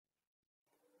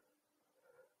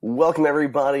Welcome,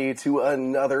 everybody, to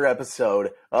another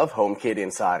episode of HomeKit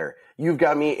Insider. You've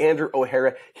got me, Andrew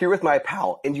O'Hara, here with my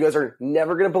pal, and you guys are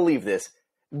never going to believe this,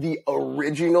 the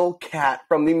original cat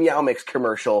from the Meow Mix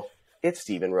commercial. It's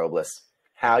Steven Robles.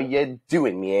 How you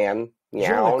doing, man? Meow.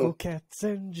 Jellicle cats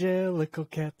and jellicle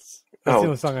cats. That's the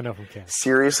only song I know from Cats.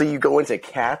 Seriously, you go into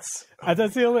Cats?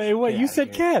 That's the only. What you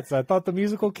said, Cats. I thought the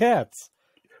musical Cats.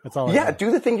 That's all. Yeah, do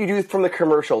the thing you do from the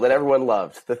commercial that everyone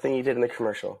loved. The thing you did in the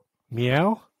commercial.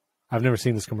 Meow. I've never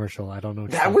seen this commercial. I don't know.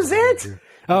 That was it.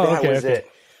 Oh, that was it.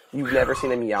 You've never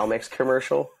seen a Meow Mix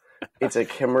commercial? It's a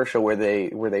commercial where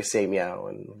they say meow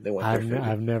and they want their food.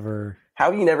 I've never.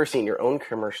 How have you never seen your own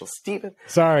commercial, Steven?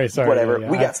 Sorry. Whatever. Yeah.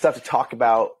 We got stuff to talk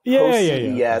about.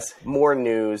 Post-CES, more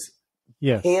news.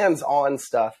 Yes. Hands-on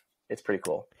stuff. It's pretty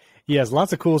cool. Yes,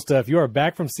 lots of cool stuff. You are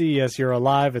back from CES. You're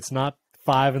alive. It's not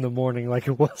 5 a.m. like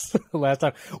it was last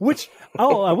time. Which,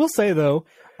 I will say, though,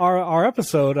 our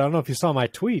episode, I don't know if you saw my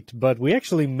tweet, but we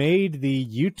actually made the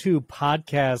YouTube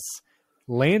podcasts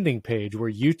landing page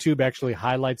where YouTube actually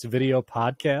highlights video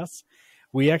podcasts.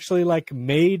 We actually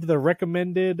made the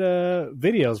recommended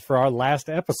videos for our last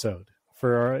episode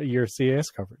for your CES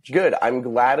coverage. Good. I'm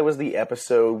glad it was the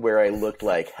episode where I looked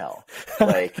like hell.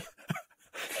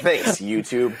 Thanks,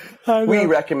 YouTube. We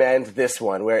recommend this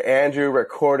one where Andrew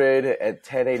recorded at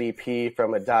 1080p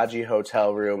from a dodgy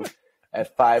hotel room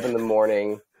at 5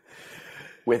 a.m.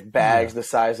 with bags the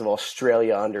size of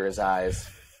Australia under his eyes.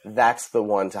 That's the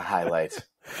one to highlight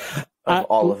of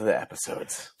all of the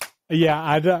episodes. Yeah,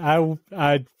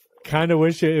 I kind of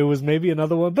wish it was maybe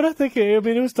another one, but it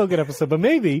was still a good episode. But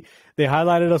maybe they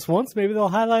highlighted us once, maybe they'll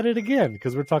highlight it again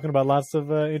because we're talking about lots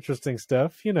of interesting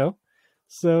stuff,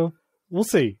 So we'll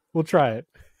see. We'll try it.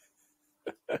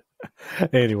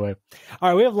 Anyway. All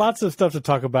right, we have lots of stuff to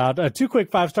talk about. 2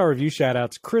 quick 5-star review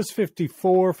shout-outs.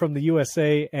 Chris54 from the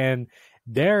USA and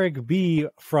Derek B.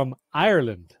 from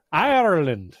Ireland.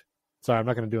 Sorry, I'm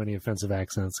not going to do any offensive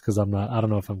accents because I don't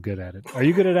know if I'm good at it. Are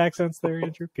you good at accents there,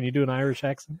 Andrew? Can you do an Irish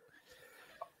accent?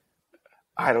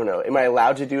 I don't know. Am I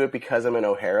allowed to do it because I'm an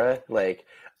O'Hara?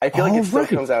 I feel like it still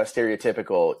comes out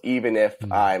stereotypical, even if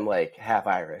I'm half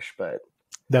Irish, but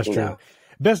that's true.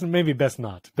 Best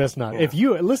not. Yeah.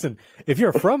 If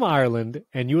you're from Ireland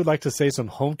and you would like to say some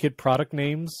HomeKit product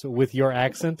names with your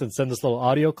accent and send us little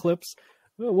audio clips,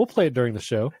 we'll play it during the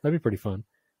show. That'd be pretty fun.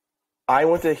 I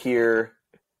want to hear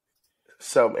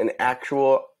an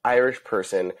actual Irish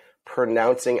person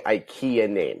pronouncing IKEA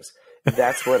names.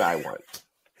 That's what I want.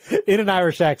 In an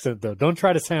Irish accent, though. Don't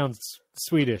try to sound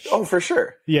Swedish. Oh, for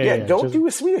sure. Yeah. Don't do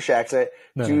a Swedish accent.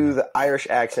 No. The Irish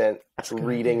accent,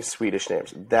 reading Swedish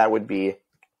names. That would be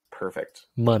perfect.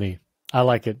 Money. I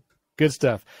like it. Good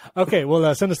stuff. Okay,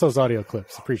 well, send us those audio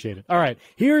clips. Appreciate it. All right,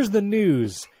 here's the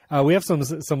news. We have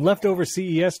some leftover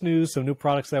CES news, some new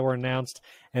products that were announced,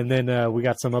 and then we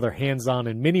got some other hands-on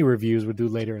and mini reviews we'll do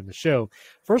later in the show.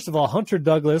 First of all, Hunter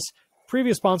Douglas,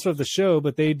 previous sponsor of the show,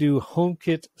 but they do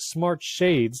HomeKit Smart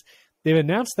Shades. They've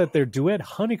announced that their Duette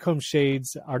Honeycomb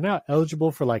shades are now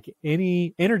eligible for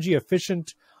any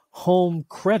energy-efficient home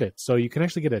credit. So you can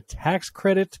actually get a tax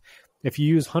credit if you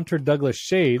use Hunter Douglas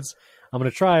shades. I'm going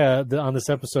to try on this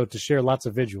episode to share lots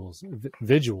of visuals.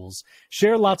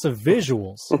 Share lots of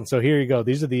visuals. And so here you go.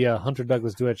 These are the Hunter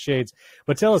Douglas Duette shades.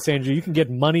 But tell us, Andrew, you can get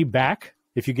money back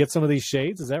if you get some of these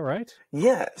shades. Is that right?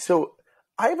 Yeah. So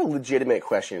I have a legitimate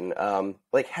question,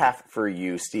 half for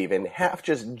you, Steven, half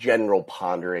just general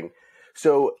pondering.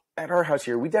 So at our house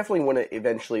here, we definitely want to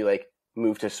eventually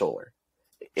move to solar.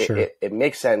 Sure. It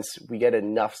makes sense. We get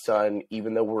enough sun,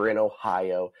 even though we're in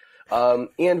Ohio.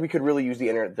 And we could really use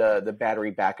the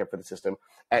battery backup for the system.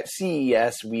 At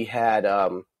CES, we had,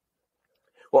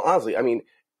 honestly,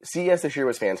 CES this year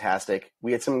was fantastic.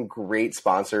 We had some great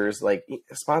sponsors.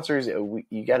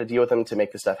 You got to deal with them to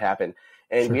make this stuff happen.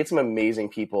 And we had some amazing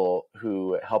people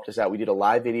who helped us out. We did a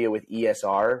live video with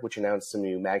ESR, which announced some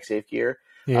new MagSafe gear.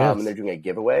 Yes. And they're doing a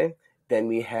giveaway. Then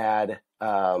we had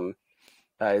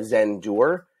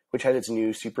Zendur, which had its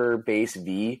new Super Base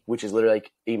V, which is literally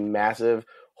a massive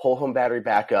whole home battery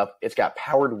backup. It's got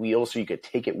powered wheels, so you could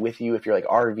take it with you if you're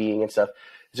RVing and stuff.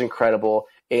 It's incredible.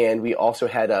 And we also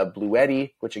had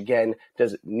Duette, which again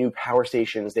does new power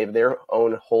stations. They have their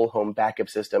own whole home backup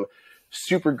system.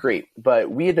 Super great. But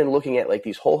we had been looking at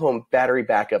these whole home battery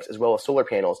backups as well as solar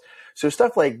panels. So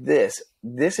stuff like this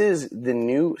is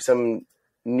some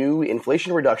new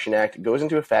Inflation Reduction Act goes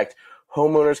into effect.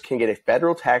 Homeowners can get a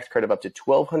federal tax credit of up to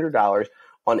 $1,200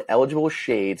 on eligible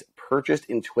shades purchased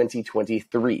in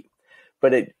 2023.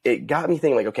 But it got me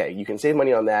thinking, okay, you can save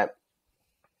money on that.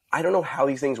 I don't know how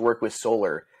these things work with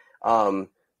solar,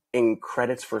 in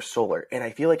credits for solar. And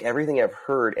I feel like everything I've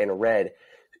heard and read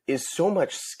is so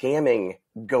much scamming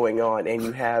going on, and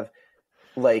you have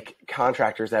like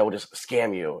contractors that will just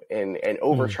scam you and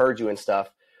overcharge you and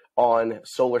stuff on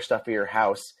solar stuff for your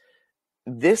house.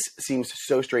 This seems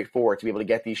so straightforward to be able to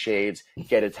get these shades,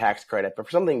 get a tax credit, but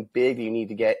for something big that you need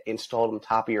to get installed on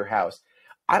top of your house,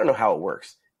 I don't know how it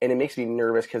works. And it makes me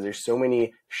nervous because there's so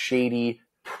many shady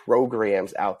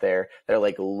programs out there that are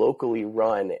like locally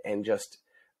run and just,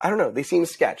 I don't know, they seem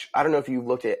sketch. I don't know if you've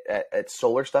looked at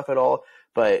solar stuff at all,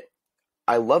 but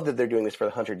I love that they're doing this for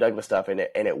the Hunter Douglas stuff, and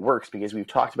it works because we've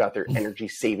talked about their energy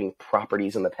saving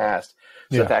properties in the past.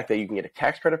 So the fact that you can get a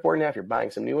tax credit for it now if you're buying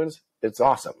some new ones, it's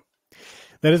awesome.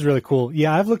 That is really cool.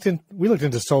 Yeah, we looked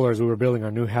into solar as we were building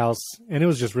our new house, and it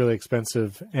was just really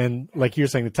expensive. And like you're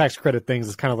saying, the tax credit things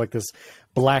is kind of like this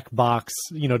black box,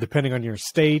 depending on your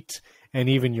state and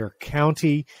even your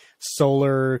county.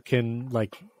 Solar can,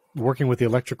 like, working with the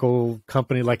electrical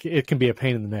company, like, it can be a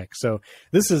pain in the neck. So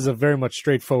this is a very much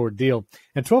straightforward deal.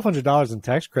 And $1,200 in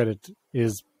tax credit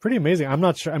is pretty amazing. I'm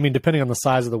not sure. I mean, depending on the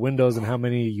size of the windows and how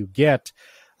many you get,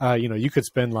 you could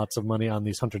spend lots of money on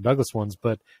these Hunter Douglas ones,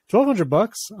 but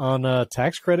 $1,200 on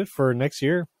tax credit for next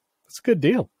year, that's a good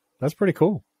deal. That's pretty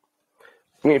cool.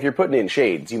 I mean, if you're putting in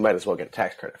shades, you might as well get a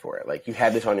tax credit for it. Like, you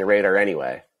had this on your radar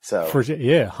anyway. So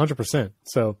 100%.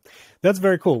 So that's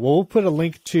very cool. Well, we'll put a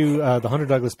link to the Hunter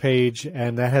Douglas page,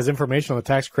 and that has information on the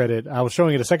tax credit. I was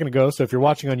showing it a second ago, so if you're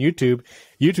watching on YouTube,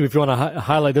 if you want to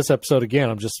highlight this episode again,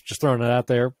 I'm just throwing it out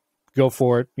there. Go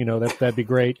for it. That'd be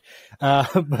great.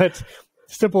 But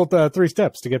simple 3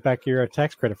 steps to get back your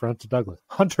tax credit for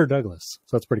Hunter Douglas.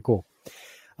 So that's pretty cool.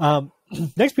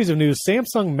 Next piece of news,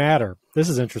 Samsung Matter. This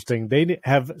is interesting. They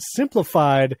have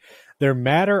simplified their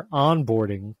Matter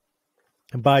onboarding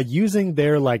by using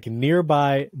their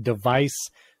nearby device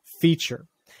feature.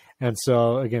 And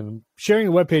so again, sharing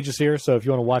the web pages here. So if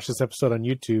you want to watch this episode on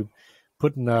YouTube,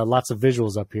 putting lots of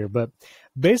visuals up here, but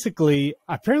basically,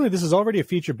 apparently this is already a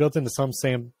feature built into some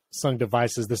Samsung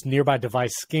devices. This nearby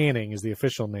device scanning is the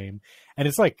official name. And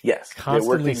it's constantly it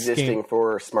works existing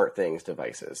for SmartThings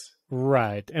devices.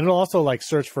 Right. And it'll also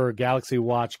search for Galaxy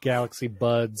Watch, Galaxy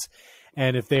Buds.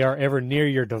 And if they are ever near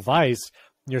your device,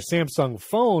 your Samsung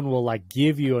phone will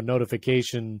give you a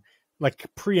notification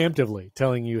preemptively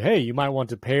telling you, hey, you might want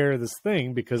to pair this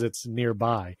thing because it's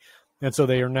nearby. And so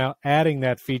they are now adding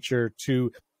that feature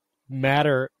to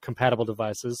Matter compatible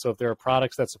devices. So if there are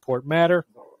products that support Matter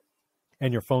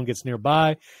and your phone gets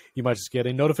nearby, you might just get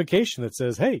a notification that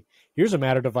says, hey, here's a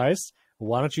Matter device.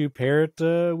 Why don't you pair it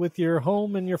with your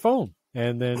home and your phone?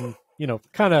 And then,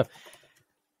 kind of,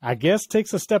 I guess,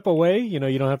 takes a step away. You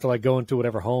don't have to go into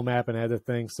whatever home app and add the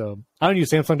thing. So I don't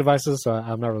use Samsung devices, so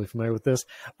I'm not really familiar with this.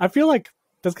 I feel like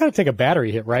that's got to take a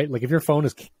battery hit, right? If your phone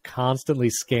is constantly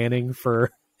scanning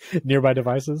for nearby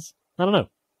devices, I don't know.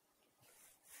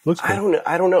 Looks cool.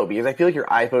 I don't know, because I feel like your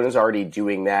iPhone is already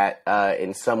doing that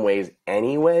in some ways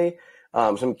anyway.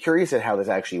 So I'm curious at how this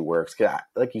actually works. Cause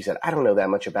like you said, I don't know that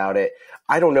much about it.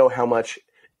 I don't know how much,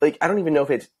 I don't even know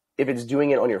if it's doing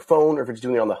it on your phone or if it's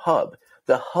doing it on the hub.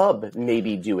 The hub may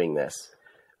be doing this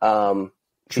because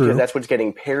that's what it's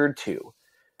getting paired to.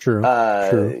 True.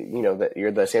 That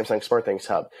you're the Samsung SmartThings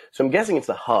hub. So I'm guessing it's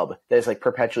the hub that is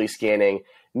perpetually scanning,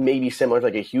 maybe similar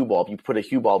to a Hue bulb. You put a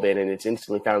Hue bulb in and it's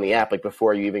instantly found in the app.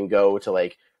 Before you even go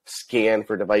to scan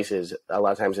for devices, a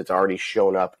lot of times it's already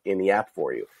shown up in the app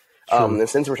for you. And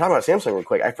since we're talking about Samsung real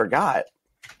quick, I forgot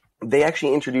they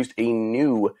actually introduced a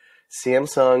new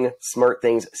Samsung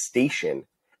SmartThings station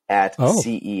at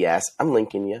CES. I'm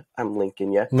linking you.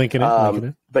 Linking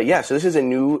it. But yeah, so this is a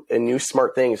new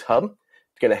SmartThings hub.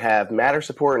 It's going to have Matter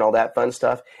support and all that fun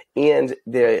stuff. And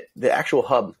the actual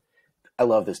hub, I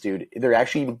love this, dude. They're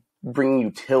actually bringing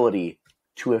utility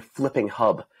to a flipping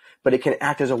hub, but it can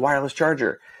act as a wireless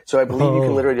charger. So I believe you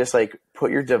can literally just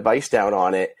put your device down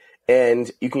on it,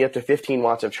 and you can get up to 15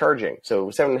 watts of charging. So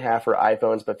 7.5 for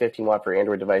iPhones, but 15 watt for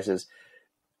Android devices.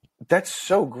 That's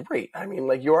so great. I mean,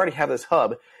 you already have this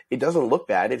hub. It doesn't look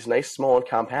bad. It's nice, small, and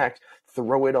compact.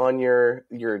 Throw it on your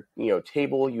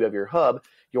table. You have your hub,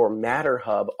 your Matter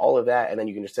hub, all of that, and then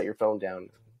you can just set your phone down,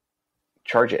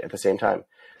 charge it at the same time.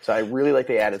 So I really like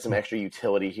they added some extra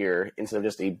utility here instead of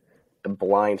just a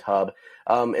blind hub.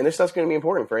 And this stuff's going to be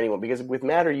important for anyone, because with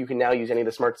Matter, you can now use any of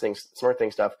the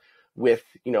SmartThings stuff with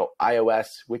iOS,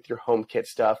 with your HomeKit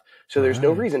stuff. So there's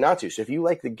no reason not to. So if you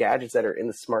like the gadgets that are in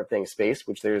the SmartThings space,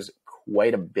 which there's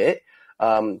quite a bit,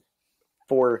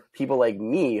 for people like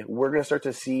me, we're going to start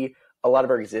to see a lot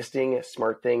of our existing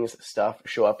SmartThings stuff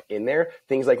show up in there.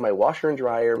 Things like my washer and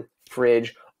dryer,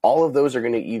 fridge, all of those are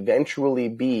going to eventually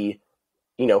be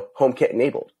HomeKit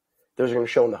enabled. Those are going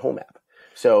to show in the Home app.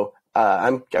 So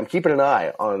I'm keeping an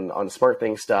eye on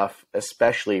SmartThings stuff,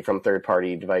 especially from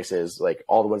third-party devices, like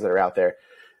all the ones that are out there.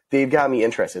 They've got me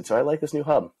interested, so I like this new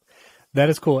hub. That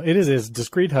is cool. It is a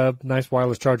discrete hub, nice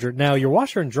wireless charger. Now, your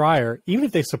washer and dryer, even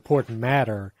if they support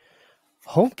Matter,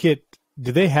 HomeKit,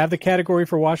 do they have the category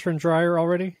for washer and dryer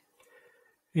already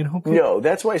in HomeKit? No,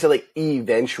 that's why I said like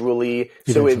eventually.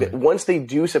 So once they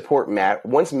do support Matter,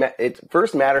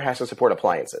 first Matter has to support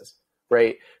appliances,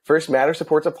 right? First Matter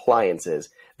supports appliances.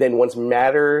 Then once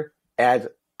Matter adds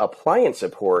appliance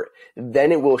support,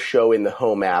 then it will show in the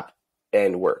Home app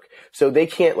and work. So they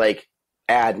can't like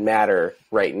add Matter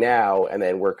right now and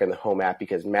then work in the Home app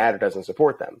because Matter doesn't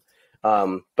support them.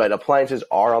 But appliances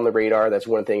are on the radar. That's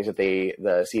one of the things that the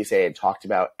CSA had talked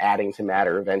about adding to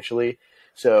Matter eventually.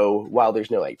 So while there's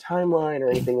no like timeline or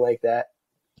anything like that,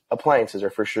 appliances are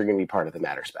for sure going to be part of the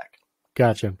Matter spec.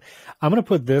 Gotcha. I'm going to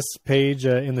put this page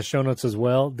in the show notes as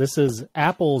well. This is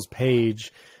Apple's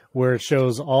page where it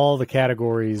shows all the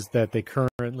categories that they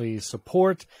currently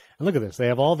support. And look at this. They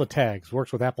have all the tags.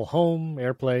 Works with Apple Home,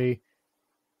 AirPlay.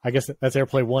 I guess that's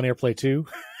AirPlay 1, AirPlay 2.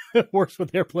 Works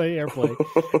with AirPlay,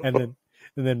 and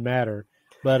then Matter.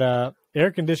 But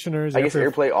air conditioners. I guess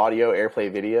AirPlay audio,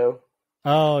 AirPlay video.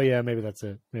 Oh, yeah, maybe that's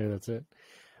it.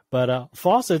 But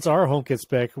faucets are a HomeKit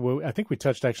spec. I think we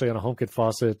touched actually on a HomeKit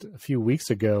faucet a few weeks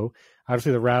ago.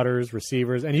 Obviously, the routers,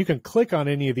 receivers, and you can click on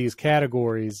any of these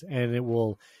categories, and it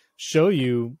will show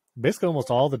you basically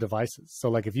almost all the devices. So,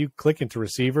 like, if you click into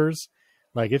receivers,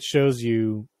 like, it shows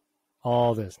you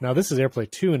all this. Now, this is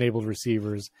AirPlay 2 enabled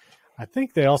receivers. I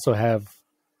think they also have,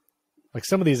 like,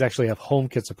 some of these actually have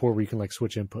HomeKit support where you can, like,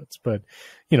 switch inputs. But,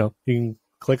 you know, you can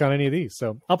click on any of these.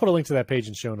 So I'll put a link to that page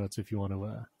in show notes if you want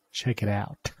to check it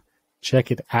out.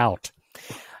 Check it out.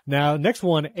 Now, next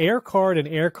one, AirCard and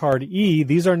AirCard E.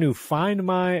 These are new Find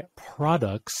My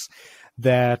products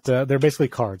that they're basically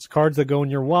cards that go in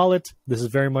your wallet. This is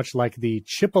very much like the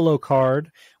Chipolo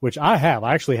card, which I have.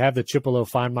 I actually have the Chipolo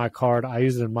Find My card. I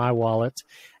use it in my wallet,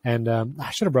 and I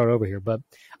should have brought it over here, but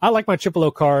I like my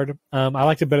Chipolo card. I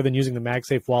liked it better than using the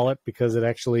MagSafe wallet because it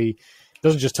actually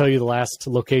doesn't just tell you the last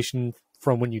location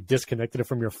from when you disconnected it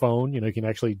from your phone. You know, you can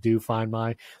actually do Find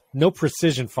My. No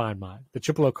precision Find My. The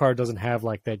Chipolo card doesn't have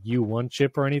like that U1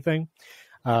 chip or anything,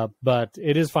 but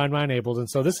it is Find My enabled, and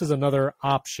so this is another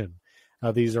option.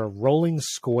 These are Rolling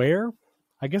Square,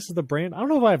 I guess is the brand. I don't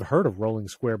know if I've heard of Rolling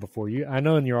Square before. I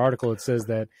know in your article it says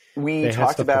that we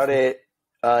talked about it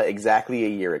exactly a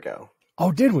year ago.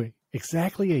 Oh, did we?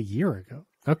 Exactly a year ago.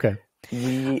 Okay.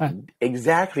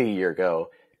 Exactly a year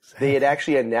ago. Exactly. They had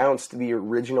actually announced the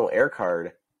original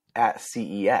AirCard at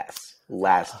CES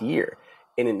last year,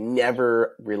 and it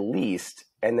never released.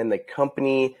 And then the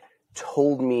company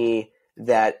told me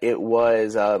that it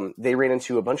was they ran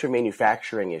into a bunch of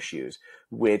manufacturing issues,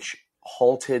 which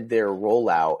halted their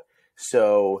rollout.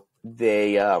 So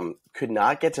they could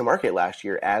not get to market last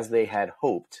year as they had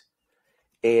hoped.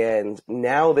 And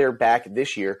now they're back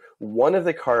this year. One of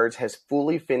the cards has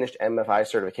fully finished MFI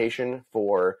certification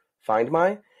for Find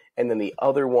My, and then the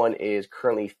other one is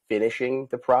currently finishing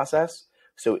the process.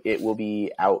 So it will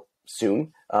be out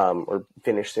soon, or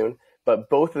finished soon.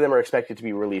 But both of them are expected to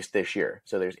be released this year.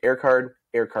 So there's AirCard,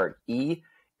 AirCard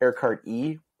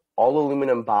E, all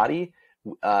aluminum body,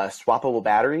 swappable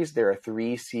batteries. There are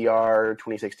 3 CR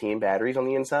 2016 batteries on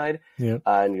the inside,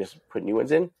 and you just put new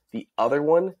ones in. The other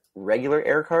one, regular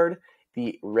AirCard.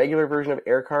 The regular version of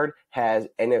AirCard has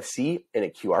NFC and a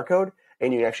QR code,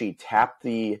 and you can actually tap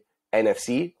the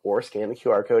NFC or scan the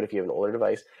QR code if you have an older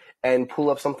device and pull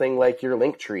up something like your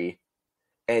Linktree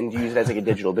and use it as like a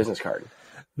digital business card.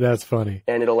 That's funny.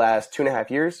 And it'll last 2.5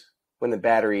 years. When the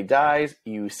battery dies,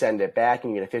 you send it back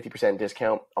and you get a 50%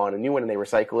 discount on a new one and they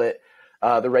recycle it.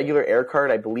 The regular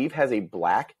AirCard, I believe, has a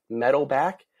black metal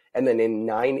back and then a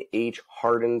 9H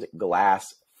hardened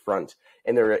glass front.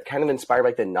 And they're kind of inspired by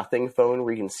like the Nothing phone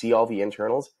where you can see all the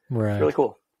internals. Right. It's really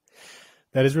cool.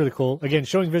 That is really cool. Again,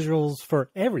 showing visuals for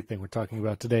everything we're talking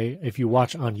about today. If you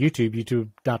watch on YouTube,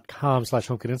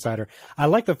 youtube.com/HomeKit Insider. I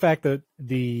like the fact that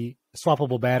the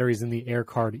swappable batteries in the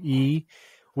AirCard E,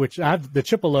 which the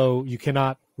Chipolo, you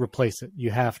cannot replace it.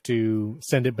 You have to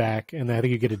send it back, and I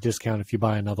think you get a discount if you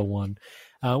buy another one,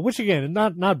 which, again,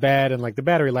 not bad. And like the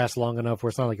battery lasts long enough where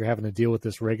it's not like you're having to deal with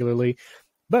this regularly.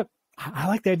 But I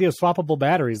like the idea of swappable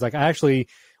batteries. Like I actually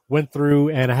went through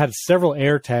and I had several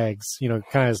air tags, you know,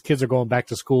 kind of as kids are going back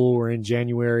to school or in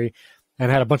January.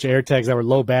 and had a bunch of AirTags that were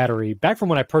low battery back from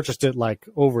when I purchased it like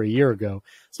over a year ago.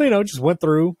 So, just went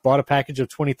through, bought a package of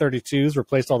 2032s,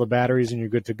 replaced all the batteries, and you're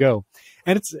good to go.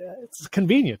 And it's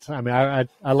convenient. I mean,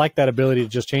 I like that ability to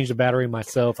just change the battery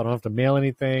myself. I don't have to mail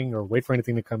anything or wait for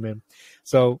anything to come in.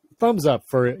 So thumbs up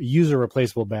for user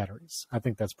replaceable batteries. I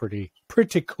think that's pretty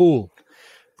cool.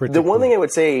 The one thing I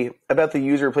would say about the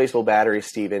user replaceable batteries,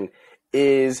 Stephen,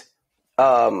 is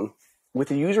with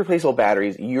the user replaceable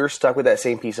batteries, you're stuck with that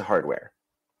same piece of hardware,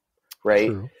 right?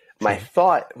 True. My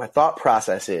thought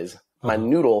process is, my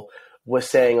noodle was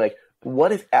saying, like,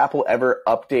 what if Apple ever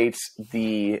updates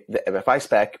the MFI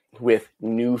spec with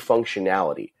new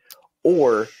functionality,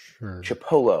 or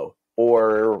Chipolo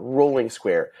or Rolling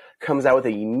Square comes out with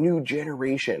a new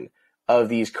generation of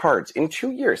these cards in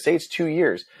 2 years? Say it's 2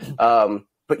 years,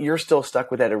 but you're still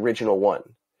stuck with that original one.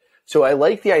 So I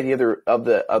like the idea of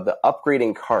the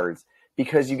upgrading cards,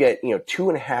 because you get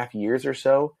 2.5 years or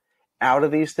so out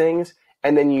of these things,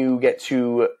 and then you get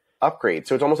to upgrade.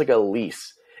 So it's almost like a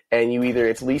lease, and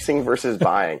it's leasing versus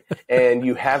buying, and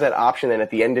you have that option then at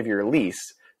the end of your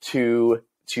lease to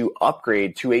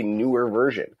upgrade to a newer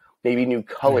version, maybe new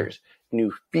colors,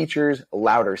 new features,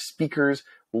 louder speakers,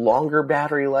 longer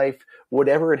battery life,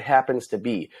 whatever it happens to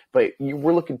be. But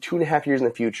we're looking 2.5 years in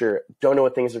the future, don't know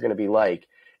what things are going to be like.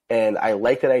 And I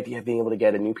like that idea of being able to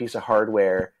get a new piece of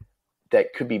hardware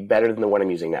that could be better than the one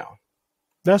I'm using now.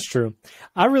 That's true.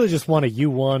 I really just want a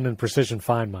U1 and precision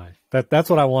Find My. That's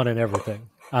what I want in everything.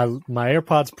 My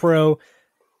AirPods Pro,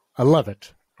 I love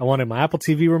it. I wanted my Apple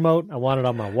TV remote. I want it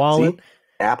on my wallet. See,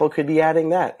 Apple could be adding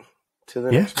that to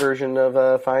the next version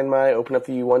of Find My. Open up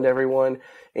the U1 to everyone,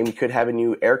 and we could have a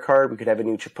new AirCard. We could have a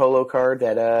new Chipolo card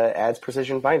that adds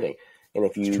precision finding. And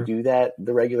if you do that,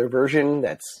 the regular version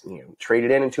that's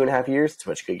traded in 2.5 years, that's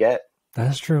what you could get. That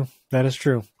is true. That is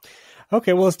true.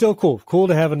 Okay, well, it's still cool. Cool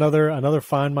to have another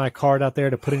Find My card out there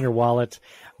to put in your wallet.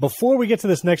 Before we get to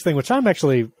this next thing, which I'm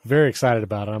actually very excited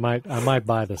about, and I might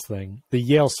buy this thing, the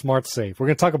Yale Smart Safe. We're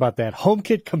going to talk about that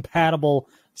HomeKit compatible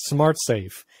Smart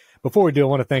Safe. Before we do, I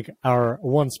want to thank our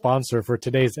one sponsor for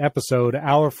today's episode,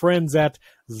 our friends at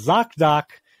ZocDoc.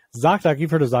 ZocDoc,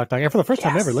 you've heard of ZocDoc, and for the first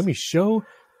time ever, let me show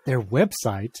their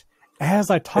website as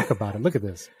I talk about it. Look at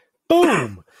this.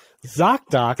 Boom!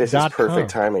 ZocDoc.com. This is perfect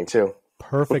timing, too.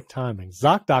 Perfect timing.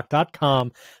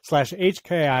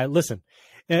 ZocDoc.com/HKI. Listen,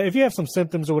 if you have some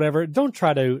symptoms or whatever, don't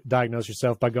try to diagnose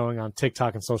yourself by going on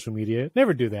TikTok and social media.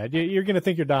 Never do that. You're going to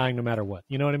think you're dying no matter what.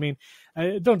 You know what I mean?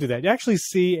 Don't do that. You actually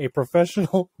see a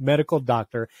professional medical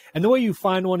doctor, and the way you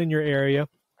find one in your area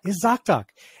is ZocDoc.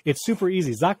 It's super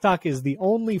easy. ZocDoc is the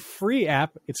only free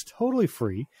app. It's totally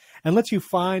free and lets you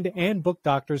find and book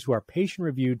doctors who are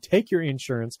patient-reviewed, take your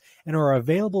insurance, and are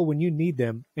available when you need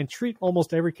them, and treat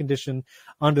almost every condition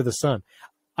under the sun.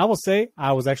 I will say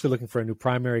I was actually looking for a new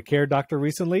primary care doctor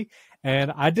recently,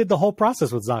 and I did the whole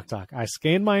process with ZocDoc. I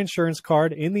scanned my insurance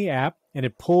card in the app, and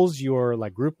it pulls your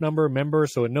group number, member,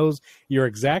 so it knows your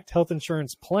exact health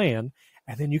insurance plan,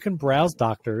 and then you can browse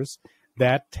doctors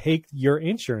that take your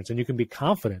insurance, and you can be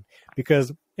confident.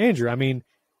 Because, Andrew, I mean,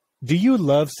 do you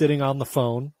love sitting on the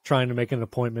phone trying to make an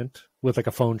appointment with a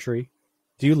phone tree?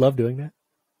 Do you love doing that?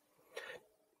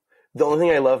 The only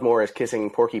thing I love more is kissing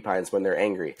porcupines when they're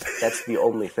angry. That's the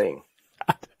only thing.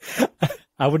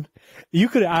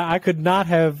 I could not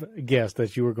have guessed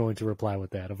that you were going to reply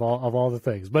with that of all the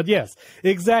things. But yes,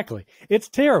 exactly. It's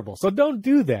terrible. So don't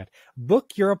do that.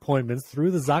 Book your appointments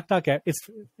through the ZocDoc app.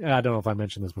 I don't know if I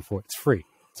mentioned this before. It's free.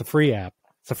 It's a free app.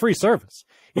 It's a free service.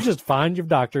 You just find your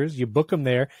doctors, you book them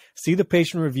there, see the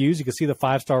patient reviews, you can see the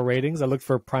 5-star ratings. I looked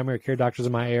for primary care doctors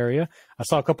in my area. I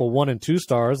saw a couple 1 and 2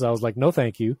 stars. I was like, no,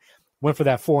 thank you. Went for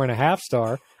that 4.5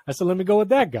 star. I said, let me go with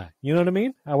that guy. You know what I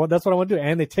mean? That's what I want to do.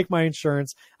 And they take my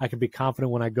insurance. I can be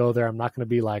confident when I go there. I'm not going to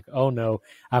be like, oh no,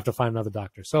 I have to find another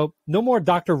doctor. So no more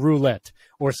doctor roulette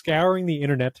or scouring the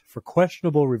internet for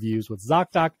questionable reviews. With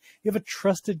ZocDoc, you have a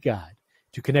trusted guide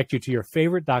to connect you to your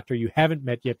favorite doctor you haven't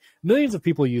met yet. Millions of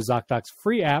people use ZocDoc's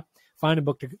free app. Find and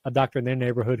book a doctor in their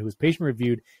neighborhood who is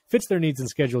patient-reviewed, fits their needs and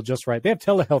schedule just right. They have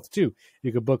telehealth, too.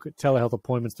 You can book telehealth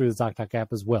appointments through the ZocDoc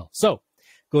app as well. So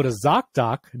go to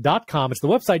ZocDoc.com. It's the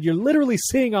website you're literally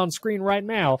seeing on screen right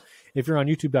now if you're on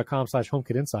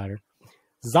YouTube.com/HomeKit Insider.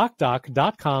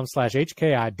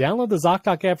 ZocDoc.com/HKI. Download the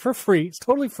ZocDoc app for free. It's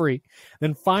totally free.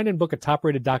 Then find and book a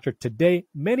top-rated doctor today.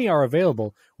 Many are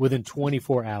available within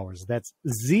 24 hours. That's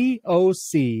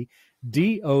ZocDoc.com/HKI.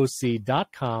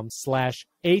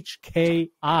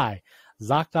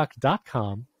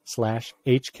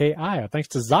 ZocDoc.com/HKI. Thanks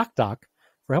to ZocDoc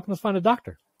for helping us find a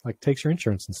doctor, takes your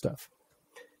insurance and stuff.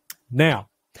 Now,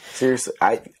 Seriously,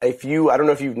 I don't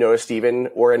know if you've noticed, Steven,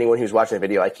 or anyone who's watching the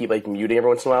video, I keep like muting every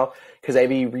once in a while because I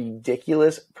have a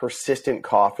ridiculous, persistent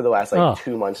cough for the last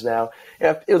 2 months now.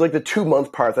 And it was like the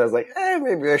 2-month part that I was like,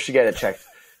 maybe I should get it checked.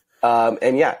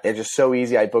 And yeah, it's just so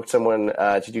easy. I booked someone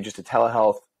to do just a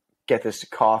telehealth, get this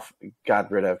cough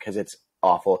got rid of because it's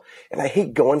awful. And I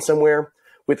hate going somewhere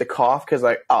with the cough because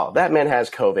like, oh, that man has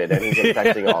COVID and he's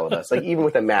infecting all of us. Like even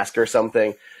with a mask or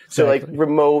something. So like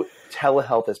remote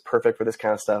telehealth is perfect for this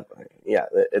kind of stuff. Yeah,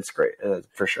 it's great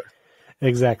for sure.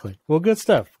 Exactly. Well, good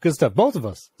stuff. Good stuff. Both of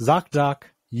us, ZocDoc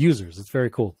users. It's very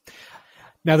cool.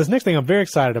 Now, this next thing I'm very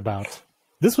excited about.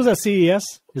 This was at CES.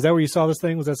 Is that where you saw this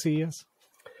thing? Was that CES?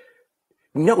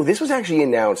 No, this was actually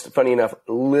announced, funny enough,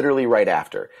 literally right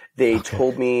after. They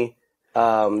told me,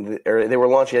 or they were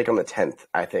launching like on the 10th,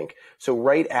 I think. So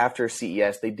right after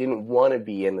CES, they didn't want to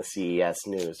be in the CES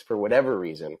news for whatever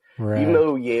reason. Right. Even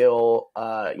though Yale,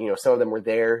 some of them were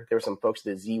there. There were some folks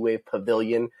at the Z-Wave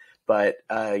Pavilion. But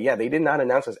yeah, they did not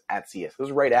announce us at CES. It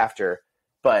was right after.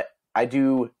 But I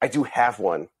do have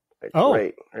one right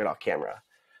off camera.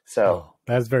 So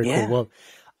that's very cool. Well,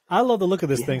 I love the look of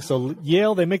this thing. So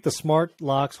Yale, they make the smart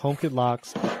locks, HomeKit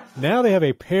locks. Now they have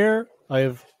a pair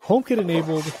of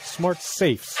HomeKit-enabled smart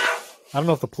safes. I don't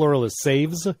know if the plural is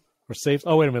saves or safes.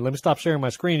 Oh, wait a minute. Let me stop sharing my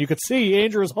screen. You could see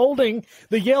Andrew is holding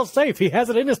the Yale safe. He has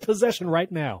it in his possession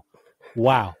right now.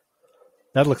 Wow.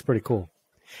 That looks pretty cool.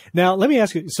 Now, let me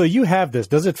ask you. So you have this.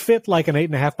 Does it fit like an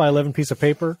 8.5 by 11 piece of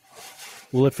paper?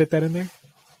 Will it fit that in there?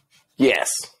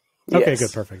 Yes. Okay,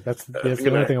 good, perfect. That's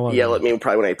the only thing I want to yell at me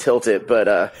probably when I tilt it,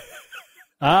 but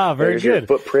very good. Your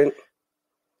footprint.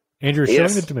 Andrew is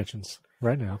showing the dimensions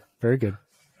right now. Very good.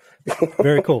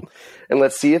 Very cool. And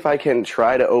let's see if I can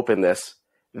try to open this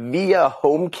via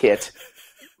HomeKit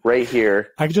right here.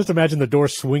 I can just imagine the door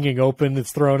swinging open,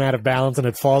 it's thrown out of balance, and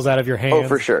it falls out of your hands. Oh,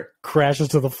 for sure. Crashes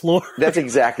to the floor. That's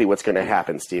exactly what's going to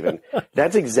happen, Steven.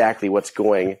 That's exactly what's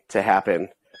going to happen.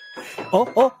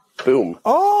 Oh. Boom.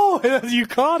 Oh, you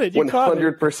caught it.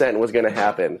 100% was going to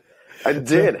happen. I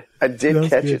did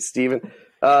catch it, Steven.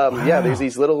 Wow. Yeah, there's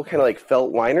these little kind of like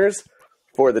felt liners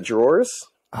for the drawers.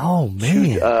 Oh,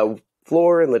 man.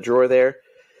 Floor and the drawer there.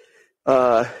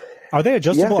 Are they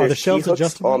adjustable? Are the shelves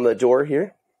adjustable? On the door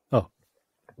here. Oh.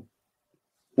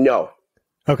 No.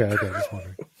 Okay, just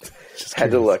wondering.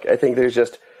 Had to look. I think there's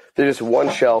just one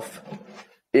shelf.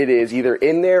 It is either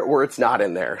in there or it's not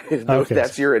in there.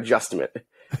 That's your adjustment.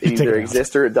 It either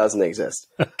exists or it doesn't exist.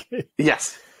 Okay.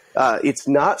 Yes. It's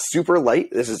not super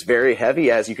light. This is very heavy.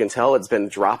 As you can tell, it's been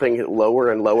dropping lower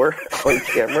and lower on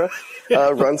camera.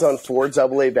 Runs on 4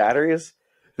 AA batteries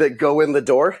that go in the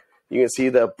door. You can see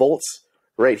the bolts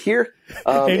right here.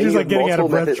 Andrew's like getting out of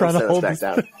breath trying to hold this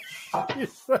down.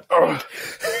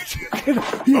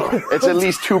 It's at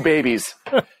least 2 babies.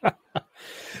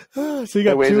 So you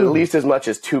got it weighs at least as much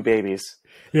as 2 babies.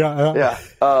 Yeah.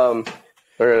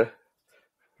 We're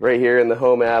right here in the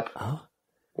home app. I'm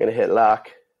gonna hit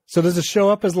lock. So does it show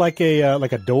up as like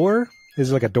a door? Is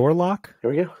it like a door lock?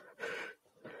 Here we go.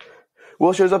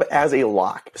 Well, it shows up as a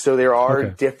lock. So there are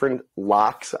different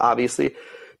locks, obviously,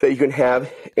 that you can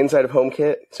have inside of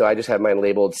HomeKit. So I just have mine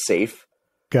labeled safe.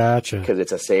 Gotcha. Because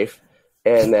it's a safe.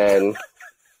 And then,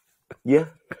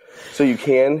 so you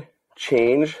can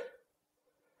change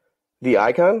the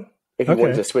icon if you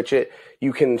want to switch it.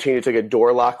 You can change it to like a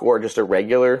door lock or just a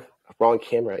regular, wrong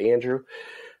camera, Andrew,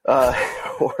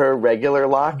 or a regular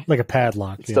lock. Like a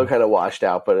padlock. It's still kind of washed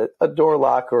out, but a door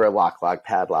lock or a lock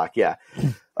padlock,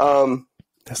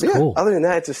 That's cool. Other than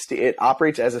that, it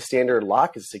operates as a standard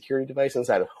lock. It's a security device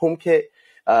inside of HomeKit.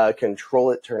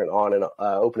 Control it, turn it on and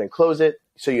open and close it.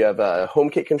 So you have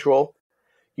HomeKit control.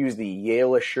 Use the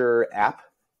Yale Assure app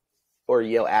or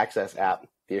Yale Access app.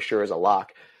 The Assure is a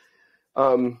lock.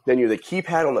 Then you have the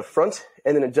keypad on the front,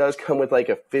 and then it does come with like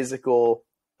a physical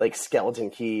like skeleton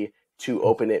key to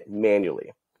open it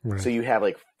manually. Right. So you have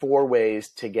like 4 ways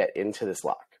to get into this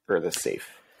lock or this safe.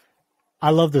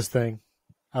 I love this thing.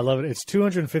 I love it. It's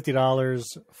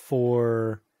 $250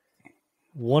 for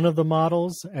one of the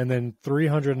models, and then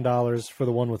 $300 for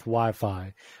the one with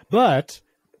Wi-Fi. But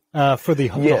for the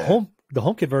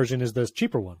HomeKit version is the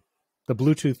cheaper one, the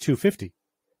Bluetooth 250.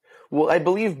 Well, I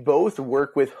believe both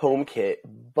work with HomeKit,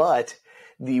 but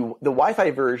the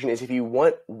Wi-Fi version is if you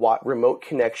want remote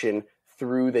connection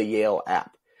through the Yale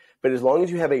app. But as long as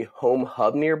you have a home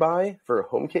hub nearby for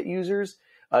HomeKit users,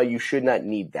 you should not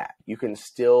need that. You can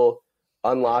still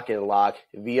unlock and lock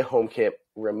via HomeKit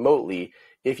remotely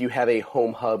if you have a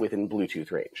home hub within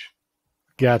Bluetooth range.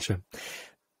 Gotcha.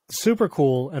 Super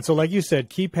cool. And so like you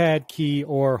said, keypad, key,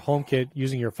 or HomeKit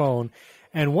using your phone.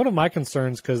 And one of my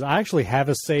concerns, because I actually have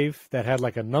a safe that had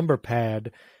like a number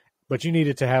pad, but you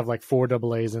needed to have like 4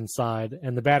 AA's inside,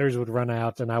 and the batteries would run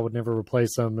out, and I would never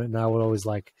replace them, and I would always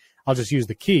I'll just use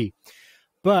the key.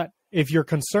 But if you're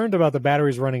concerned about the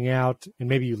batteries running out and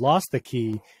maybe you lost the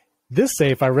key, this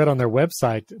safe, I read on their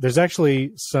website, there's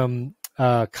actually some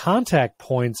contact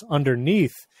points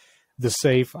underneath the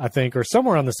safe, I think, or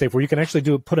somewhere on the safe where you can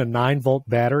actually put a 9-volt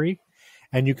battery,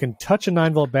 and you can touch a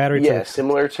 9-volt battery. Yeah,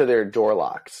 similar to their door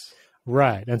locks.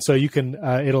 Right. And so you can,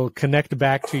 it'll connect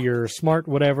back to your smart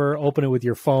whatever, open it with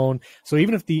your phone. So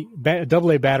even if the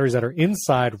AA batteries that are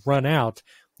inside run out,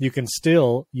 you can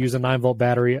still use a 9-volt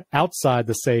battery outside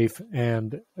the safe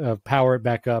and power it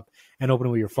back up and open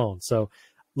it with your phone. So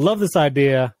love this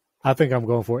idea. I think I'm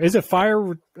going for it. Is it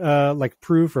fire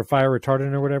proof or fire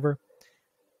retardant or whatever?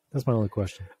 That's my only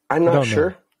question. I'm not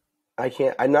sure.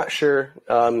 I'm not sure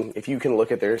if you can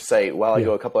look at their site while I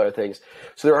go a couple other things.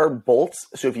 So there are bolts.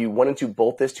 So if you wanted to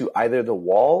bolt this to either the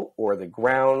wall or the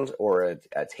ground or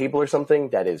a table or something,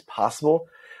 that is possible.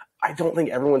 I don't think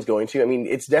everyone's going to. I mean,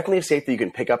 it's definitely a safe that you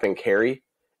can pick up and carry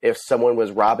if someone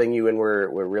was robbing you and we're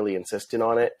really insistent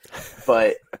on it.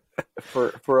 But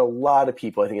for a lot of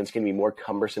people, I think it's going to be more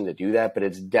cumbersome to do that, but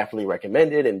it's definitely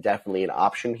recommended and definitely an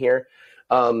option here.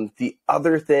 The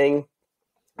other thing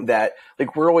that,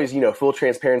 like, we're always, full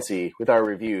transparency with our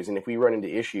reviews, and if we run into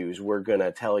issues, we're going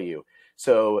to tell you.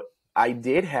 So I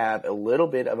did have a little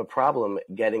bit of a problem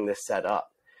getting this set up.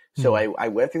 So I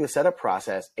went through the setup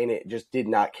process, and it just did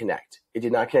not connect. It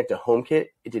did not connect to HomeKit.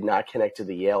 It did not connect to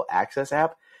the Yale Access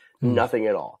app, nothing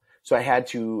at all. So I had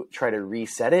to try to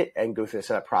reset it and go through the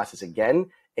setup process again,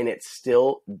 and it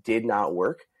still did not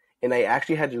work. And I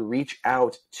actually had to reach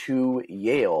out to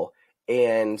Yale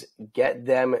and get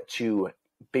them to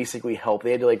basically help.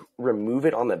 They had to remove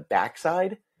it on the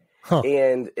backside.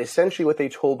 And essentially what they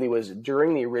told me was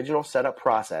during the original setup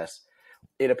process,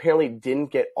 it apparently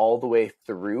didn't get all the way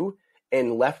through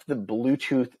and left the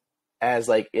Bluetooth as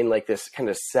in this kind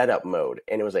of setup mode.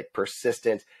 And it was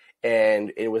persistent,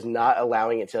 and it was not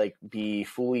allowing it to be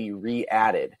fully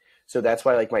re-added. So that's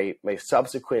why my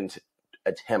subsequent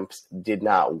attempts did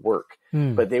not work.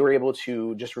 But they were able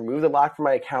to just remove the lock from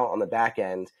my account on the back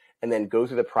end and then go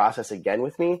through the process again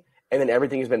with me. And then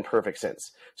everything has been perfect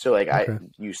since. So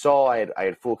you saw I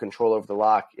had full control over the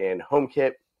lock in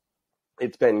HomeKit.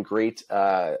 It's been great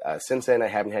since then. I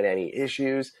haven't had any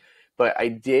issues, but I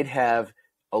did have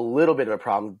a little bit of a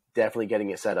problem definitely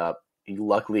getting it set up.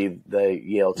 Luckily, the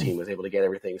Yale team was able to get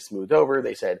everything smoothed over.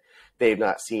 They said they've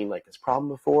not seen this problem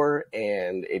before,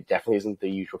 and it definitely isn't the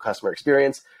usual customer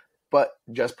experience. But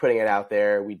just putting it out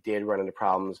there, we did run into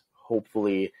problems.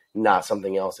 Hopefully not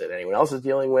something else that anyone else is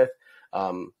dealing with.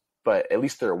 But at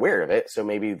least they're aware of it. So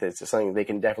maybe this is something they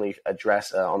can definitely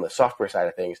address on the software side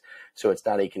of things. So it's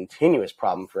not a continuous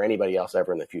problem for anybody else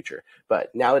ever in the future.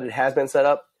 But now that it has been set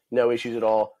up, no issues at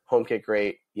all. HomeKit,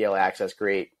 great. Yale Access,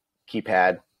 great.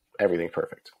 Keypad, everything's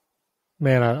perfect.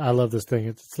 Man, I love this thing.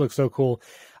 It looks so cool.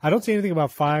 I don't see anything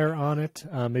about fire on it.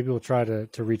 Maybe we'll try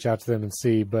to reach out to them and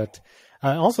see. But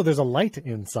also there's a light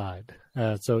inside.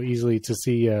 So easily to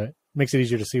see, makes it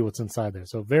easier to see what's inside there.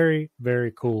 So very,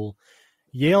 very cool.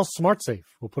 Yale Smart Safe.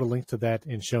 We'll put a link to that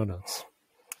in show notes.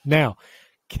 Now,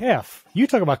 KEF. You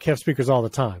talk about KEF speakers all the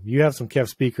time. You have some KEF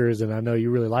speakers, and I know you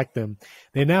really like them.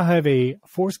 They now have a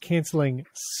force-canceling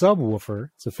subwoofer.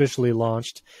 It's officially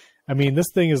launched. I mean,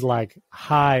 this thing is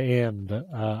high-end,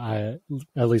 at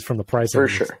least from the price. For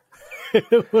sure.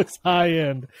 It looks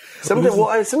high-end.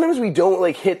 Sometimes we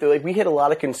don't hit we hit a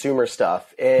lot of consumer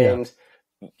stuff, and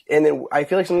then I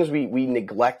feel sometimes we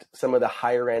neglect some of the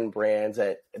higher end brands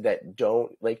that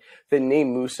don't the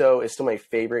name Muso is still my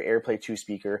favorite AirPlay 2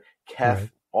 speaker. KEF, right.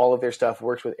 All of their stuff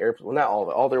works with AirPlay. Well, not all of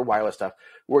it. All their wireless stuff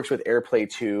works with AirPlay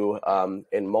 2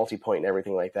 and multi-point and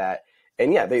everything like that.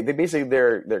 And yeah, they basically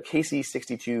their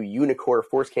KC62 Unicore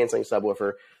force canceling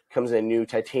subwoofer comes in a new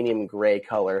titanium gray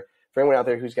color. For anyone out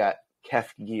there who's got KEF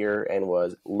gear and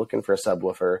was looking for a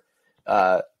subwoofer,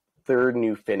 third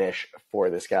new finish for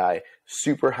this guy.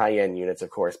 Super high-end units,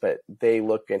 of course, but they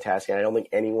look fantastic. And I don't think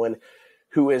anyone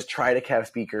who has tried a KEF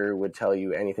speaker would tell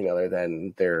you anything other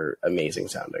than they're amazing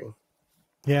sounding.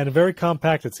 Yeah, and very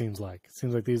compact, it seems like. It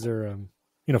seems like these are,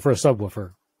 for a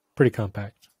subwoofer, pretty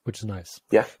compact, which is nice.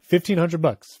 Yeah.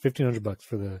 $1,500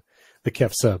 for the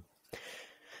KEF sub.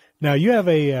 Now, you have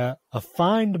a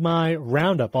Find My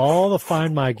roundup, all the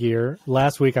Find My gear.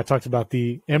 Last week, I talked about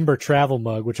the Ember travel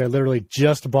mug, which I literally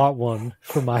just bought one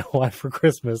for my wife for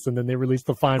Christmas, and then they released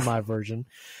the Find My version.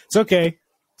 It's okay.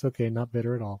 It's okay. Not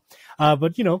bitter at all.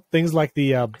 But, things like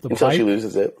the Until bike. she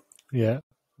loses it. Yeah.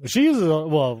 She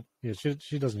uses,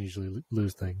 she doesn't usually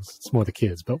lose things. It's more the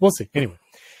kids, but we'll see. Anyway,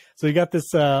 so you got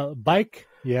this bike.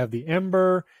 You have the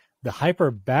Ember. the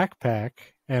Hyper Backpack,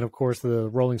 and of course the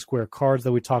rolling square cards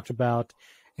that we talked about,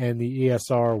 and the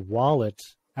ESR wallet.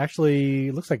 Actually,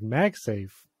 it looks like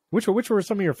MagSafe. Which were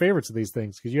some of your favorites of these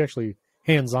things? Because you actually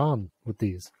hands-on with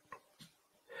these.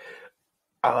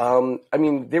 I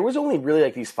mean, there was only really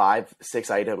like these 5-6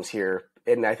 items here,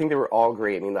 and I think they were all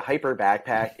great. I mean, the Hyper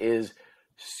Backpack is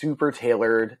super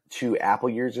tailored to Apple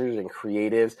users and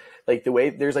creatives. Like the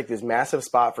way there's like this massive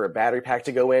spot for a battery pack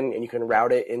to go in, and you can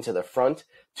route it into the front,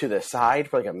 to the side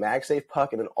for like a MagSafe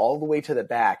puck, and then all the way to the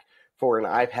back for an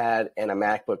iPad and a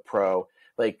MacBook Pro.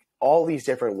 Like all these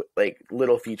different like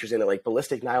little features in it, like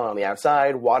ballistic nylon on the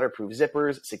outside, waterproof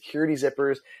zippers, security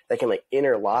zippers that can like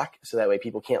interlock, so that way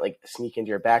people can't like sneak into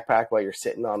your backpack while you're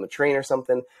sitting on the train or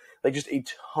something. Like just a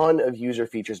ton of user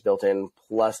features built in,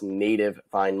 plus native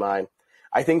Find My.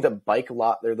 I think the bike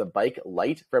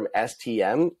light from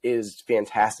STM is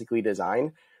fantastically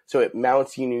designed. So it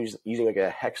mounts using like a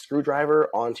hex screwdriver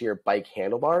onto your bike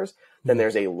handlebars. Then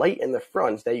there's a light in the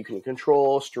front that you can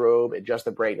control, strobe, adjust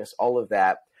the brightness, all of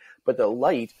that. But the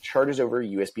light charges over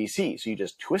USB-C. So you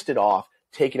just twist it off,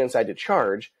 take it inside to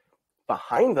charge.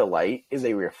 Behind the light is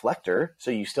a reflector.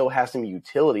 So you still have some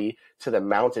utility to the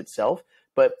mount itself.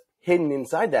 But hidden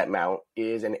inside that mount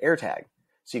is an AirTag.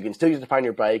 So you can still use it to find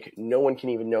your bike. No one can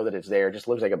even know that it's there. It just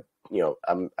looks like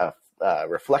a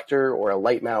reflector or a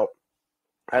light mount.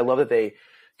 I love that they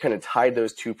kind of tied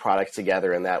those two products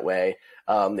together in that way.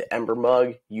 The Ember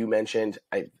mug you mentioned,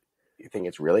 I think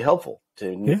it's really helpful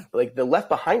to like the left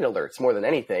behind alerts more than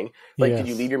anything. Like, Did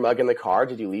you leave your mug in the car?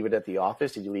 Did you leave it at the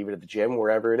office? Did you leave it at the gym?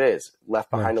 Wherever it is,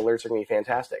 left behind alerts are going to be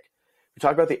fantastic. We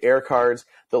talked about the AirCards.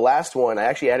 The last one, I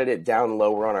actually added it down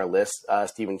lower on our list,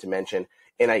 Stephen, to mention.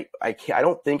 And I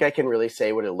don't think I can really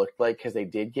say what it looked like, because they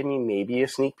did give me maybe a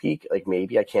sneak peek. Like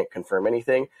maybe, I can't confirm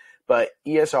anything. But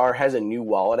ESR has a new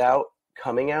wallet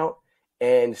coming out.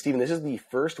 And Stephen, this is the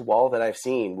first wallet that I've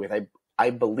seen with, I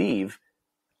believe,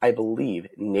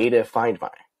 native Find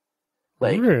My.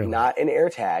 Like, really? Not an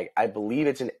AirTag. I believe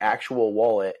it's an actual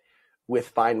wallet with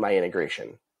Find My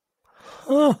integration.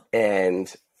 Huh.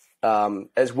 And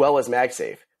as well as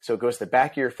MagSafe. So it goes to the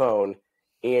back of your phone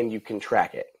and you can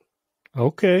track it.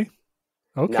 Okay.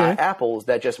 Not Apple's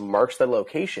that just marks the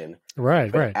location.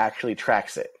 Right. Actually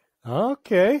tracks it.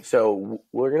 Okay. So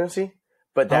we're going to see.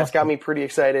 But that's got me pretty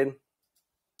excited.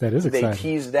 That is exciting. They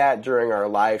teased that during our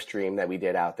live stream that we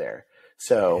did out there.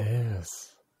 So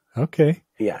yes. Okay.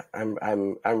 Yeah,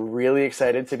 I'm really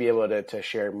excited to be able to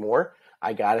share more.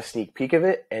 I got a sneak peek of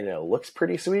it, and it looks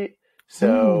pretty sweet.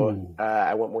 So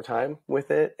I want more time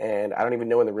with it, and I don't even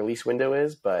know when the release window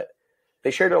is, but they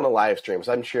shared it on the live stream,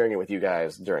 so I'm sharing it with you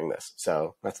guys during this.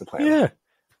 So that's the plan. Yeah,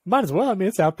 might as well. I mean,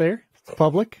 it's out there. It's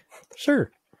public.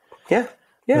 Sure. Yeah.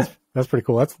 That's pretty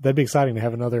cool. That'd be exciting to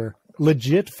have another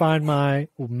legit Find My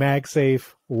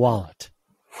MagSafe wallet.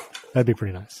 That'd be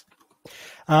pretty nice.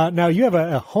 Now you have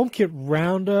a HomeKit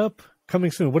roundup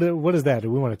coming soon. What is that?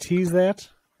 Do we want to tease that,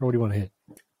 or what do you want to hit?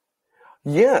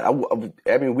 Yeah,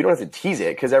 I mean, we don't have to tease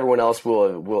it because everyone else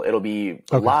will. It'll be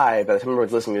live by the time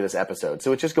everyone's listening to this episode.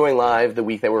 So it's just going live the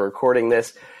week that we're recording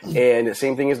this. And the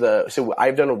same thing as so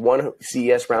I've done one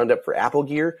CES roundup for Apple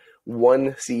gear,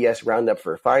 one CES roundup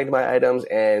for Find My items,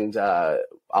 and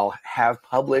I'll have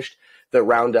published the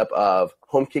roundup of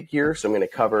HomeKit gear. So I'm going to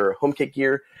cover HomeKit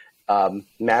gear,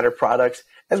 Matter products,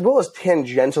 as well as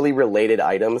tangentially related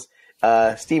items.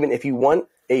 Stephen, if you want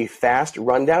a fast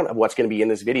rundown of what's going to be in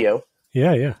this video.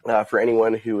 For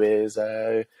anyone who is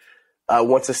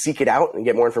wants to seek it out and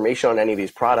get more information on any of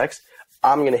these products,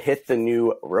 I'm going to hit the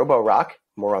new Roborock.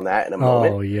 More on that in a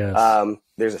moment. Oh, yes.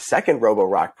 There's a second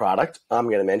Roborock product I'm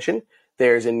going to mention.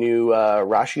 There's a new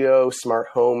Ratio Smart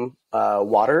Home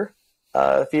water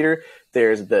feeder.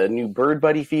 There's the new Bird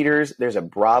Buddy feeders. There's a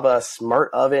Brava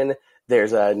Smart Oven.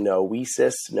 There's a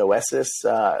Noesis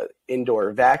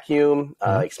indoor vacuum,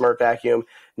 like smart vacuum.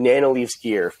 Nanoleaf's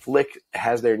gear. Flick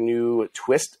has their new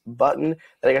twist button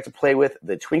that I got to play with.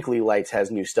 The Twinkly Lights has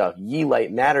new stuff.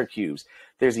 Yeelight Matter Cubes.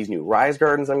 There's these new Rise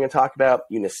Gardens I'm going to talk about.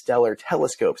 Unistellar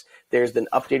telescopes. There's an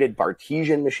updated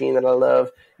Bartesian machine that I love.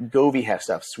 Govee has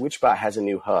stuff. SwitchBot has a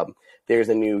new hub. There's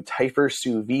a new Typhur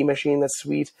Sous Vide machine that's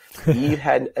sweet. Eve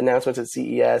had announcements at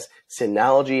CES.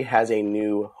 Synology has a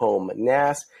new home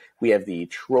NAS. We have the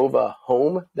Trova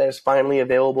Home that is finally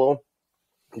available.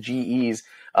 GE's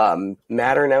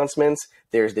Matter announcements.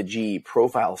 There's the GE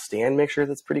Profile Stand mixer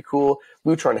that's pretty cool.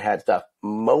 Lutron had stuff.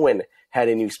 Moen had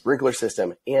a new sprinkler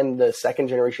system, and the second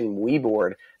generation Wii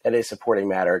board that is supporting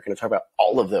Matter. Going to talk about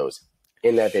all of those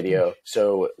in that video.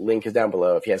 So link is down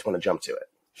below if you guys want to jump to it.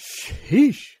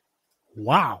 Sheesh.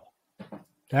 Wow.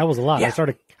 That was a lot. Yeah, I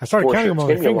started counting them on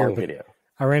my finger, but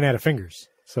I ran out of fingers.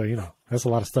 So, that's a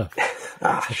lot of stuff.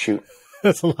 Shoot.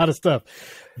 That's a lot of stuff.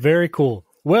 Very cool.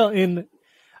 Well, in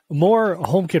more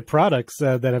HomeKit products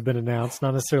that have been announced,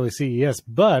 not necessarily CES,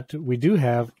 but we do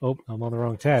have, I'm on the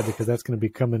wrong tab because that's going to be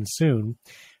coming soon.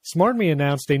 Smartmi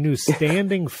announced a new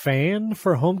standing fan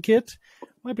for HomeKit.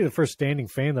 Might be the first standing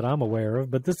fan that I'm aware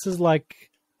of, but this is like,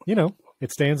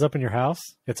 it stands up in your house.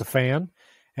 It's a fan,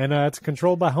 and it's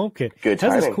controlled by HomeKit. Good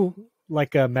timing. It has this cool,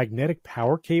 like a magnetic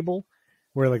power cable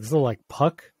where like this little like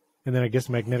puck, and then I guess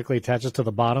magnetically attaches to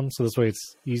the bottom. So this way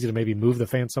it's easy to maybe move the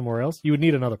fan somewhere else. You would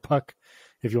need another puck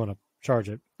if you want to charge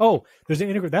it. Oh, there's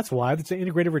that's why it's an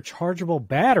integrated rechargeable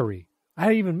battery.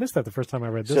 I even missed that the first time I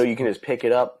read this. So you can just pick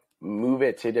it up, move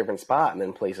it to a different spot, and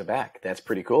then place it back. That's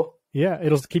pretty cool. Yeah,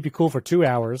 it'll keep you cool for 2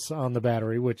 hours on the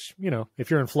battery, which, if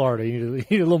you're in Florida, you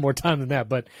need a little more time than that.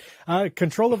 But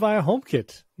control it via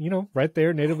HomeKit, right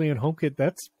there natively in HomeKit.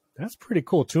 That's pretty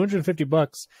cool.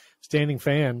 $250 standing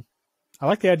fan. I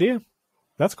like the idea.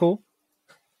 That's cool.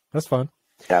 That's fun.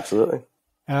 Absolutely.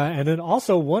 And then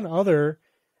also one other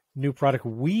new product,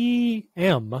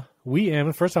 WiiM. WiiM,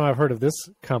 the first time I've heard of this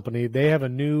company, they have a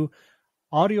new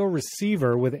audio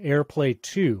receiver with AirPlay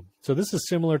 2. So this is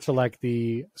similar to like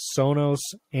the Sonos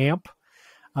amp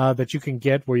that you can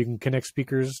get where you can connect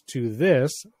speakers to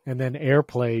this and then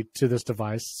AirPlay to this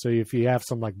device. So if you have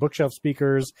some like bookshelf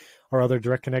speakers or other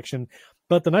direct connection.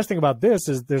 But the nice thing about this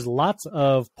is there's lots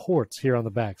of ports here on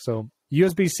the back. So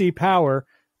USB-C power,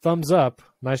 thumbs up.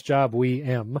 Nice job,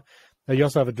 WiiM. You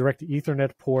also have a direct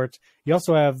Ethernet port. You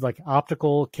also have like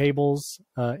optical cables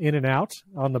in and out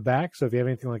on the back. So if you have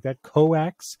anything like that,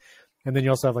 coax. And then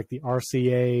you also have like the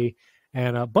RCA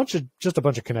and a bunch of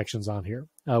connections on here,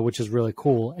 which is really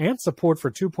cool. And support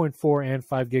for 2.4 and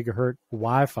 5 gigahertz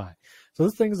Wi-Fi. So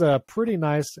this thing's a pretty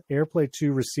nice AirPlay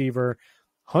 2 receiver.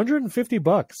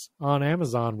 $150 on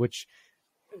Amazon, which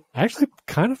actually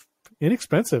kind of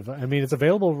inexpensive. I mean, it's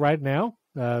available right now,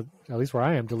 at least where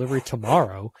I am, delivery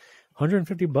tomorrow.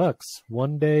 $150,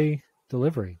 1 day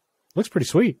delivery. Looks pretty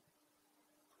sweet.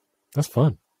 That's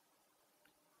fun.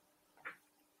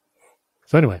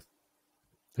 So anyway,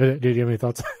 did you have any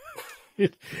thoughts? Do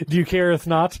you care if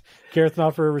not? Care if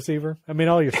not for a receiver? I mean,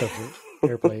 all your stuff is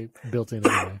AirPlay built in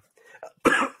anyway.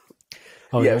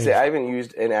 I haven't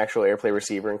used an actual AirPlay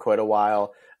receiver in quite a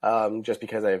while, just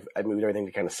because I've moved everything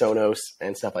to kind of Sonos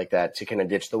and stuff like that to kind of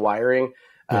ditch the wiring,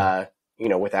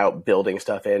 without building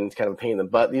stuff in. It's kind of a pain in the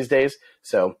butt these days.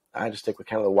 So I just stick with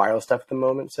kind of the wireless stuff at the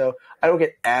moment. So I don't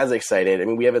get as excited. I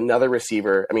mean, we have another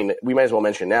receiver. I mean, we might as well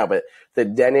mention now, but the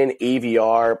Denon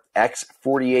AVR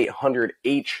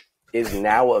X4800H is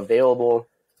now available.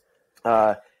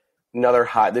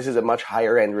 This is a much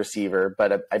higher end receiver,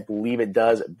 but I believe it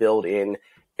does build in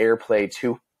AirPlay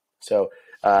 2. So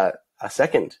a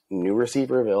second new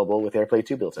receiver available with AirPlay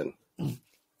 2 built in.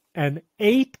 An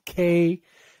 8K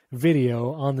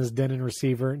video on this Denon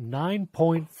receiver,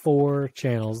 9.4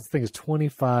 channels. This thing is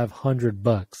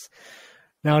 $2,500.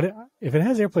 Now, if it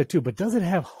has AirPlay 2, but does it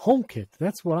have HomeKit?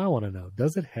 That's what I want to know.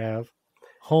 Does it have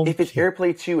HomeKit? If it's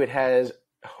AirPlay 2, it has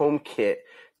HomeKit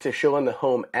to show on the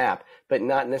Home app, but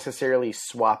not necessarily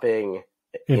swapping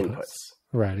inputs.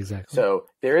 Right, exactly. So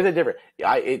there is a difference.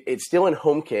 It's still in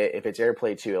HomeKit if it's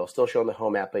AirPlay 2. It'll still show on the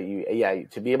Home app, but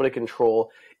to be able to control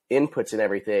inputs and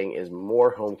everything is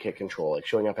more HomeKit control, like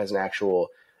showing up as an actual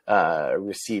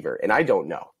receiver. And I don't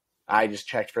know. I just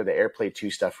checked for the AirPlay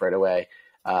 2 stuff right away.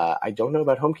 I don't know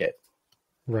about HomeKit.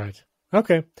 Right.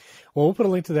 Okay. Well, we'll put a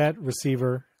link to that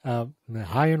receiver, the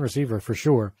high-end receiver for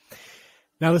sure.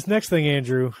 Now, this next thing,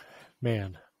 Andrew,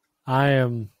 man,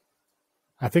 I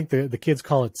think the kids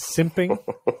call it simping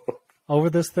over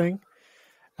this thing.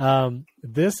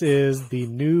 This is the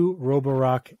new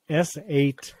Roborock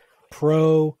S8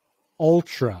 Pro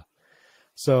Ultra.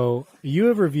 So you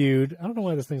have reviewed, I don't know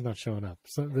why this thing's not showing up.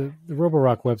 So the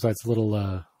Roborock website's a little,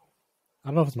 I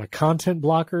don't know if it's my content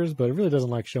blockers, but it really doesn't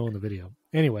like showing the video.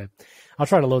 Anyway, I'll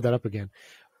try to load that up again.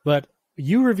 But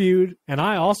you reviewed, and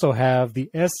I also have the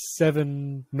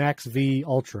S7 Max V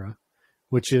Ultra,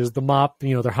 which is the MOP,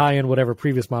 their high-end whatever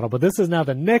previous model. But this is now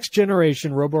the next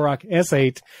generation Roborock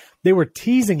S8. They were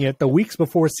teasing it the weeks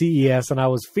before CES, and I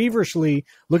was feverishly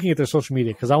looking at their social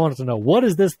media because I wanted to know, what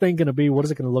is this thing going to be? What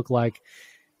is it going to look like?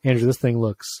 Andrew, this thing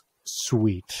looks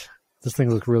sweet. This thing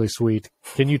looks really sweet.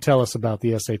 Can you tell us about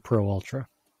the S8 Pro Ultra?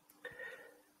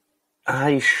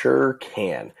 I sure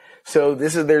can. So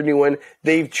this is their new one.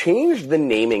 They've changed the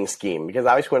naming scheme because I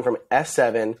always went from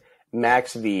S7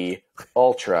 Max V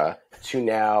Ultra to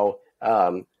now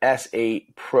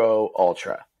S8 Pro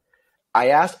Ultra. I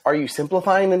asked, are you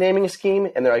simplifying the naming scheme?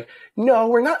 And they're like, no,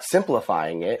 we're not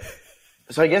simplifying it.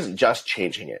 So I guess just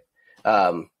changing it.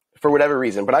 for whatever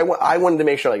reason. But I wanted to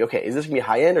make sure, like, okay, is this going to be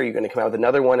high end, or are you going to come out with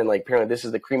another one? And like, apparently this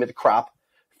is the cream of the crop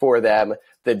for them,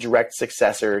 the direct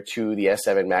successor to the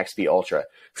S7 Max V Ultra.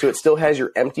 So it still has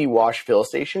your empty wash fill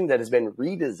station that has been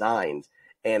redesigned.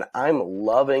 And I'm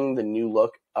loving the new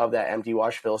look of that empty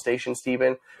wash fill station,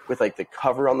 Steven, with like the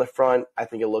cover on the front. I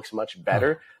think it looks much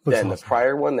better than the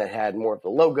prior one that had more of the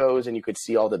logos and you could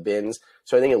see all the bins.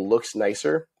 So I think it looks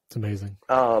nicer. It's amazing.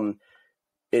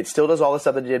 It still does all the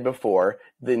stuff that it did before.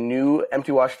 The new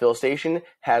empty wash fill station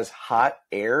has hot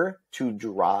air to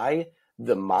dry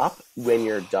the mop when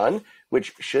you're done,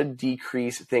 which should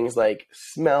decrease things like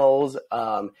smells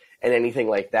and anything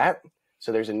like that.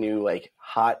 So there's a new like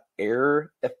hot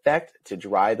air effect to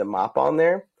dry the mop on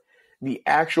there. The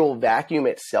actual vacuum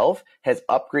itself has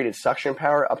upgraded suction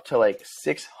power up to like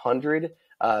 600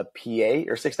 PA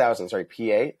or 6,000,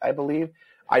 PA, I believe.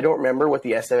 I don't remember what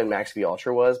the S7 Max V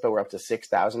Ultra was, but we're up to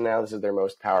 6,000 now. This is their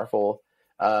most powerful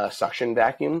suction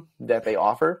vacuum that they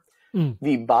offer.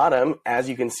 The bottom, as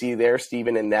you can see there,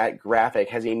 Steven, in that graphic,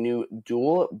 has a new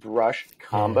dual brush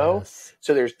combo. Yes.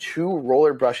 So there's 2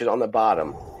 roller brushes on the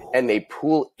bottom, and they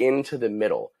pull into the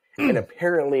middle. And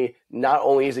apparently, not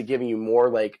only is it giving you more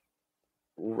like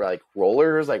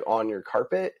rollers like on your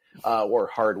carpet or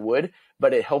hardwood,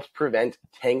 but it helps prevent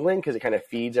tangling because it kind of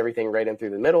feeds everything right in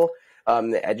through the middle.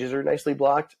 The edges are nicely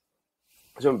blocked.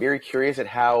 So I'm very curious at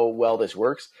how well this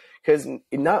works, because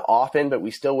not often, but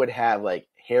we still would have like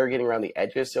hair getting around the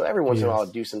edges. So every once in a while I'll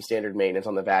do some standard maintenance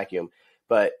on the vacuum,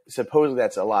 but supposedly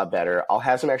that's a lot better. I'll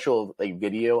have some actual like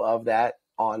video of that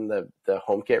on the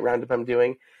HomeKit roundup I'm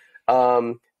doing.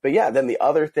 But yeah, then the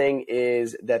other thing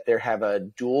is that there have a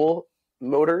dual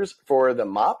motors for the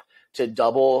mop to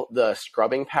double the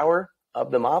scrubbing power of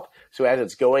the mop. So as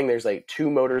it's going, there's like 2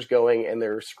 motors going and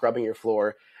they're scrubbing your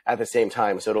floor at the same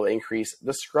time. So it'll increase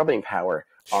the scrubbing power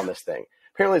on this thing.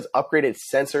 Apparently it's upgraded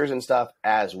sensors and stuff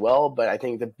as well, but I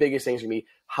think the biggest thing is going to be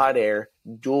hot air,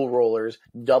 dual rollers,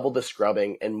 double the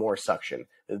scrubbing, and more suction.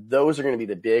 Those are going to be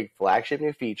the big flagship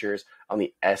new features on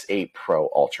the S8 Pro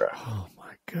Ultra. Oh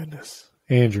my goodness.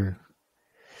 Andrew,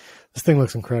 this thing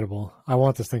looks incredible. I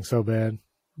want this thing so bad.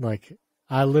 Like,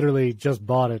 I literally just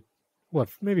bought it,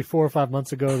 maybe 4 or 5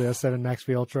 months ago, the S7 Max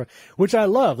V Ultra, which I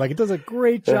love. Like, it does a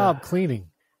great job cleaning.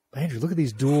 But Andrew, look at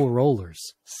these dual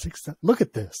rollers. Look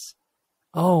at this.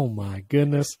 Oh my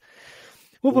goodness.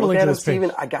 We'll put a link to this page.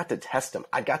 I got to test them.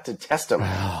 I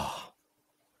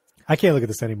can't look at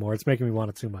this anymore. It's making me want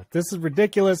it too much. This is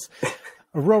ridiculous.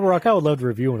 Roborock, I would love to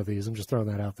review one of these. I'm just throwing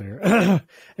that out there.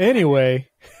 Anyway,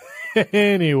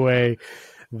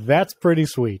 that's pretty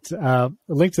sweet. A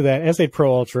link to that S8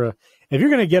 Pro Ultra. If you're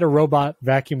going to get a robot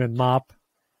vacuum and mop,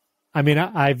 I mean,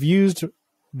 I've used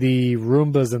the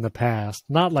Roombas in the past,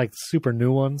 not like super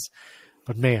new ones,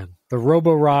 but man, the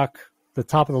Roborock, the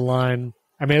top of the line,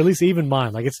 I mean, at least even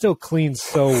mine, like it still cleans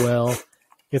so well.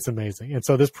 It's amazing. And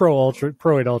so this Pro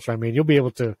 8 Ultra, I mean, you'll be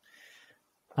able to,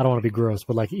 I don't want to be gross,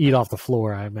 but like eat off the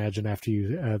floor, I imagine, after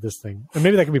you this thing. And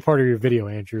maybe that can be part of your video,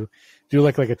 Andrew. Do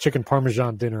like a chicken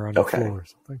Parmesan dinner on your floor or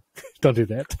something. Don't do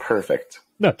that. Perfect.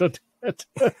 No, don't do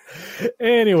that.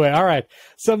 Anyway, all right.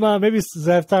 Some maybe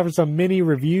have time for some mini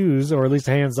reviews, or at least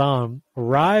hands-on.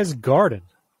 Rise Garden.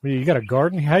 I mean, you got a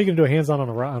garden? How are you going to do a hands-on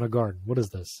on a garden? What is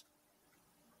this?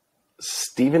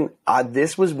 Steven,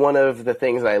 this was one of the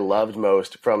things that I loved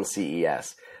most from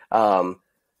CES. I'll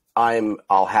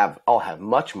have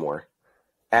much more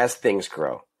as things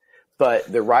grow,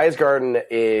 but the Rise Garden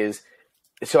is,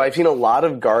 so I've seen a lot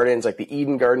of gardens, like the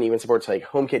Eden Garden even supports like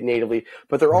HomeKit natively,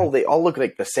 but they all look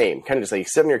like the same, kind of just like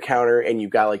sit on your counter and you've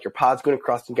got like your pods going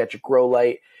across and you got your grow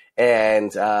light,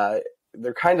 and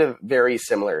they're kind of very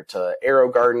similar to Arrow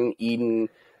Garden, Eden.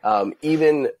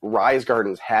 Even Rise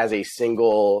Gardens has a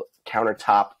single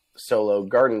countertop solo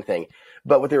garden thing.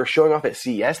 But what they were showing off at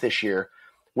CES this year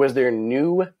was their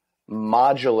new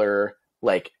modular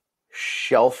like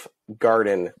shelf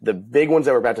garden, the big ones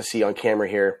that we're about to see on camera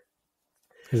here.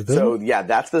 So yeah,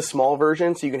 that's the small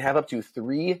version. So you can have up to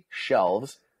 3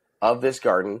 shelves of this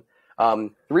garden. The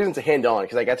reason it's a hand-on,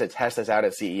 because I got to test this out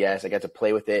at CES. I got to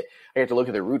play with it. I got to look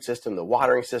at the root system, the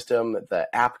watering system, the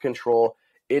app control.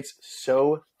 It's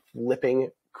so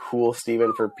flipping cool,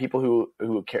 Steven, for people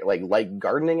who care, like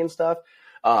gardening and stuff.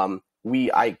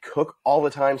 I cook all the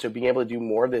time, so being able to do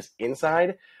more of this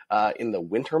inside in the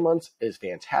winter months is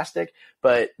fantastic.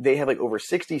 But they have like over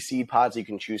 60 seed pods you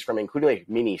can choose from, including like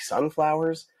mini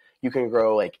sunflowers. You can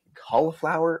grow like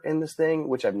cauliflower in this thing,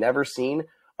 which I've never seen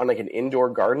on like an indoor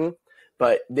garden.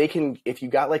 But they can, if you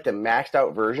got like the maxed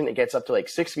out version, it gets up to like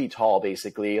 6 feet tall,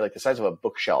 basically, like the size of a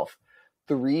bookshelf.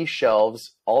 3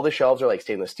 shelves. All the shelves are like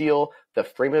stainless steel. The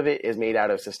frame of it is made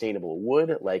out of sustainable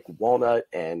wood, like walnut,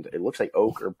 and it looks like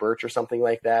oak or birch or something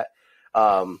like that.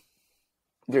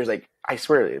 There's like, I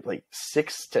swear, like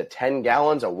 6 to 10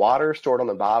 gallons of water stored on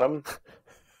the bottom,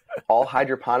 all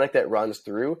hydroponic that runs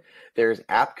through. There's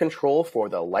app control for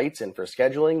the lights and for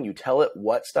scheduling. You tell it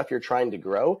what stuff you're trying to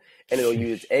grow, and it'll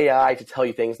use AI to tell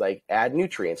you things like add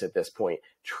nutrients at this point,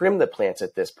 trim the plants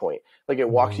at this point. Like it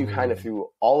walks you kind of through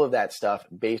all of that stuff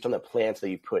based on the plants that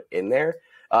you put in there.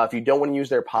 If you don't want to use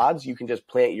their pods, you can just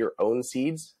plant your own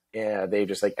seeds. They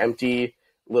just like empty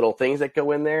little things that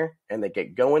go in there and they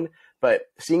get going. But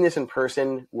seeing this in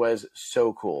person was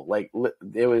so cool. Like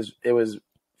it was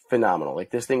phenomenal. Like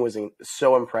this thing was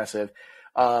so impressive.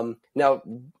 Now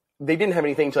they didn't have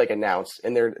anything to like announce,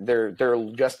 and they're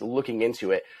just looking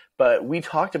into it. But we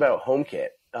talked about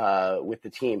HomeKit with the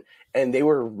team, and they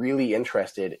were really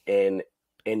interested in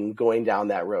going down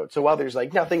that road. So while there's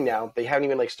like nothing now, they haven't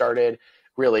even like started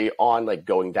really on like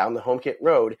going down the HomeKit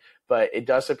road, but it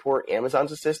does support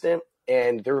Amazon's Assistant,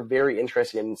 and they're very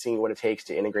interested in seeing what it takes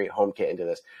to integrate HomeKit into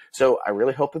this. So I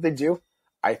really hope that they do.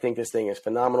 I think this thing is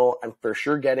phenomenal. I'm for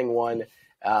sure getting one,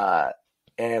 and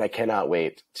I cannot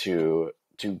wait to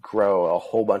grow a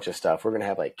whole bunch of stuff. We're going to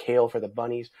have like kale for the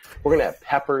bunnies. We're going to have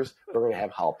peppers. We're going to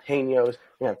have jalapenos.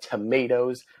 We're going to have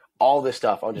tomatoes, all this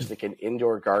stuff on just like an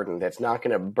indoor garden that's not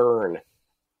going to burn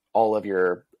all of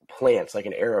your plants like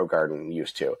an aero garden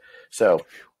used to. So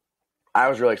I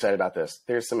was really excited about this.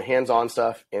 There's some hands-on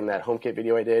stuff in that HomeKit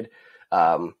video I did.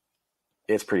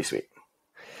 It's pretty sweet.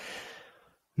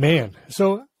 Man,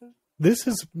 so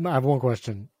I have one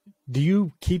question. Do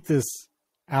you keep this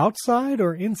outside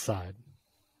or inside?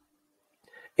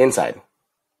 Inside.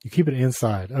 You keep it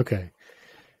inside. Okay.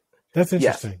 That's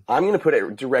interesting. Yes. I'm going to put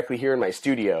it directly here in my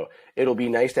studio. It'll be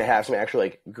nice to have some actual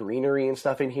like greenery and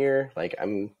stuff in here. Like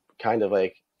I'm kind of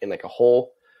like in like a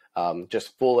hole,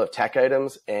 just full of tech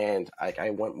items, and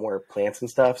I want more plants and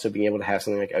stuff. So being able to have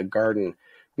something like a garden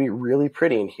would be really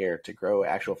pretty in here to grow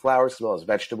actual flowers as well as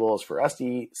vegetables for us to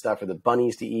eat, stuff for the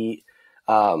bunnies to eat.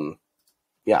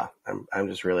 Yeah, I'm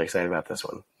just really excited about this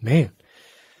one. Man,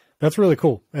 that's really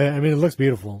cool. I mean, it looks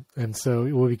beautiful, and so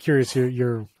we'll be curious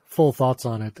your full thoughts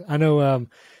on it. I know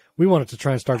we wanted to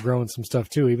try and start growing some stuff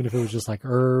too, even if it was just like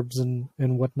herbs and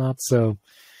whatnot. So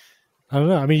I don't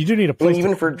know. I mean, you do need a place.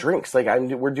 Even for drinks, like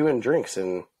we're doing drinks,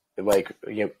 and like,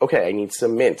 okay, I need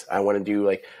some mint. I want to do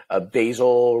like a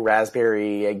basil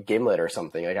raspberry gimlet or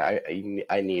something. Like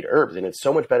I need herbs, and it's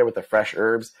so much better with the fresh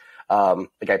herbs.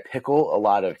 Like I pickle a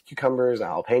lot of cucumbers and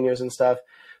jalapenos and stuff.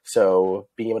 So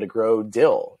being able to grow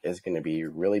dill is going to be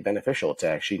really beneficial to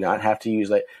actually not have to use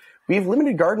like, we have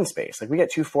limited garden space. Like we got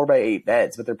 2 4x8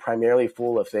 beds, but they're primarily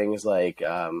full of things like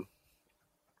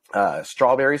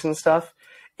strawberries and stuff.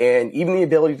 And even the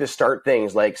ability to start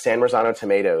things like San Marzano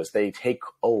tomatoes, they take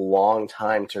a long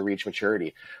time to reach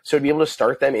maturity. So to be able to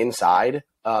start them inside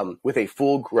with a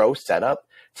full grow setup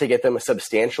to get them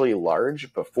substantially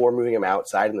large before moving them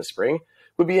outside in the spring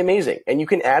would be amazing. And you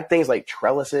can add things like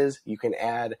trellises. You can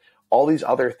add all these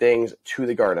other things to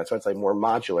the garden. That's why it's like more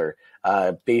modular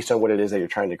based on what it is that you're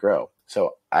trying to grow.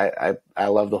 So I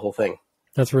love the whole thing.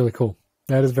 That's really cool.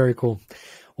 That is very cool.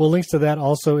 Well, links to that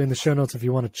also in the show notes if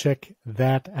you want to check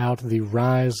that out, the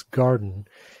Rise Garden.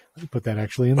 Let me put that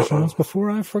actually in the show notes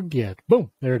before I forget.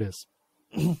 Boom, there it is.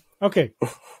 Okay,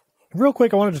 real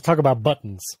quick, I wanted to talk about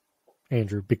buttons,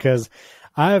 Andrew, because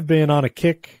I have been on a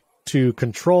kick to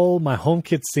control my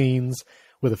HomeKit scenes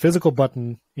with a physical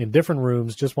button in different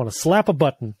rooms. Just want to slap a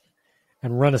button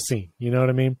and run a scene. You know what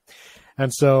I mean?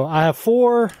 And so I have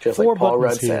four like Paul buttons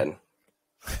Rudd here. Said.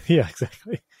 Yeah,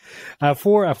 exactly. I have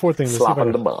four things.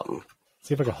 Slapping the button.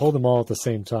 See if I can hold them all at the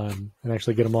same time and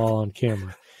actually get them all on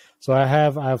camera. So I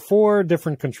have 4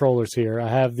 different controllers here. I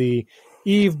have the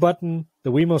Eve button,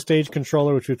 the Wemo stage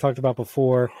controller, which we've talked about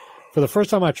before. For the first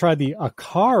time, I tried the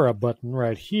Aqara button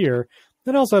right here.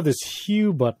 Then I also have this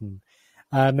Hue button.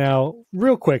 Now,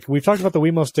 real quick, we've talked about the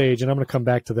Wemo stage, and I'm going to come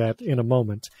back to that in a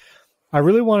moment. I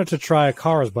really wanted to try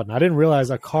Aqara's button. I didn't realize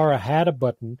Aqara had a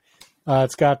button.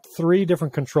 It's got 3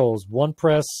 different controls: 1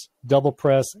 press, double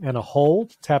press, and a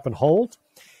hold, tap and hold.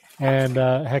 And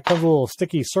it comes with a little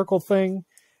sticky circle thing.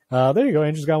 There you go.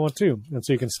 Andrew's got one too. And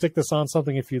so you can stick this on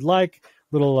something if you'd like.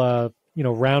 Little,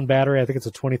 round battery. I think it's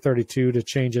a 2032 to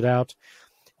change it out.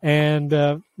 And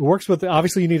it works with,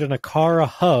 obviously you need an Aqara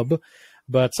hub,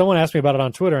 but someone asked me about it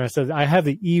on Twitter, and I said, I have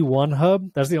the E1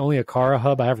 hub. That's the only Aqara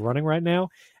hub I have running right now.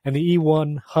 And the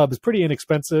E1 hub is pretty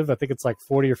inexpensive. I think it's like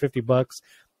 $40 or $50.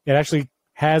 It actually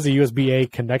has a USB-A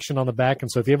connection on the back.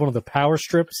 And so if you have one of the power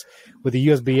strips with a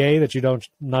USB-A that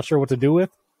not sure what to do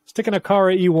with, Stick an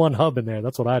Aqara E1 hub in there.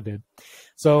 That's what I did.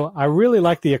 So I really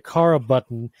like the Aqara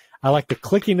button. I like the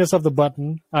clickiness of the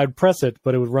button. I'd press it,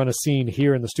 but it would run a scene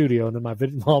here in the studio, and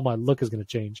then all my look is going to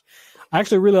change. I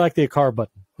actually really like the Aqara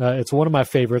button. It's one of my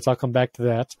favorites. I'll come back to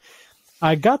that.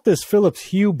 I got this Philips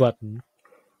Hue button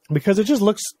because it just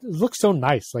looks so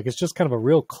nice. Like, it's just kind of a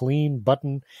real clean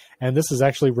button, and this is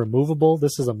actually removable.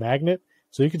 This is a magnet,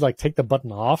 so you could like take the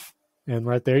button off, and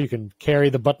right there you can carry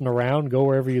the button around, go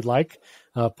wherever you'd like,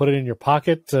 put it in your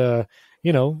pocket,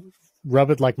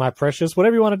 rub it like My Precious,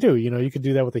 whatever you want to do. You could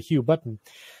do that with a Hue button.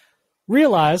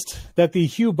 Realized that the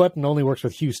Hue button only works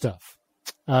with Hue stuff.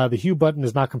 The Hue button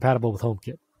is not compatible with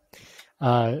HomeKit.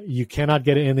 You cannot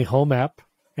get it in the Home app.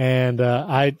 And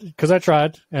because I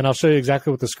tried, and I'll show you exactly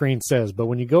what the screen says. But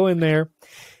when you go in there,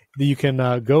 you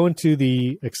can go into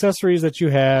the accessories that you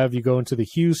have. You go into the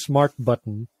Hue Smart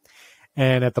button.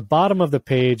 And at the bottom of the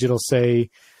page, it'll say,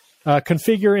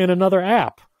 configure in another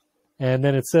app. And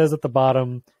then it says at the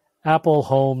bottom, Apple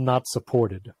Home not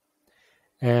supported.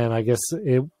 And I guess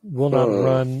it will not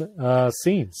run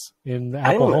scenes in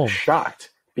Apple Home. I'm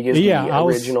shocked because the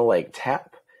original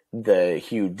tap, the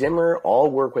Hue dimmer,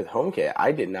 all work with HomeKit.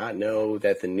 I did not know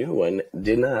that the new one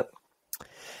did not.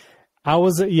 I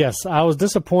was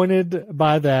disappointed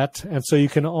by that. And so you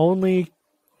can only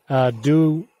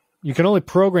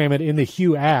program it in the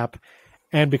Hue app.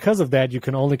 And because of that, you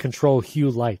can only control Hue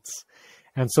lights.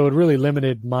 And so it really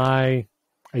limited my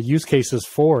use cases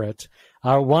for it.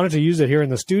 I wanted to use it here in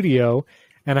the studio,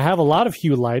 and I have a lot of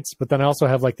Hue lights, but then I also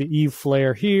have like the Eve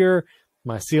flare here.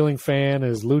 My ceiling fan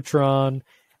is Lutron,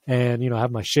 and I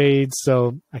have my shades.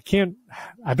 So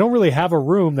I don't really have a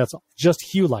room that's just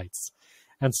Hue lights.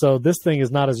 And so this thing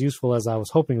is not as useful as I was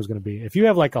hoping it was going to be. If you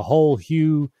have like a whole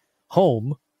Hue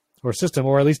home or system,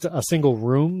 or at least a single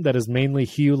room that is mainly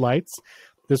Hue lights,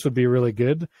 this would be really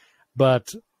good.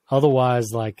 But otherwise,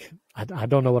 I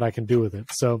don't know what I can do with it.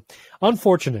 So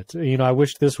unfortunate. I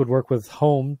wish this would work with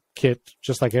HomeKit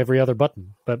just like every other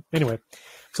button. But anyway,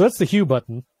 so that's the Hue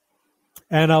button.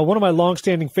 And one of my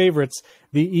long-standing favorites,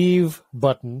 the Eve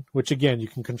button, which again, you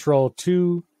can control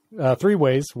three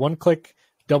ways: one click,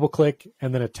 double click,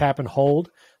 and then a tap and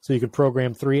hold. So you can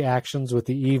program 3 actions with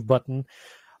the Eve button.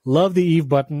 Love the Eve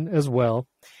button as well.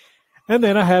 And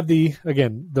then I have the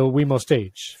Wemo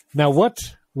stage. Now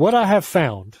what I have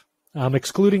found, I'm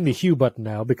excluding the Hue button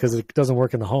now because it doesn't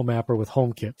work in the Home app or with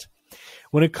HomeKit.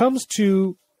 When it comes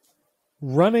to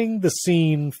running the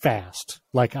scene fast,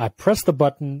 like I press the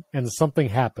button and something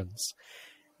happens,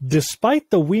 despite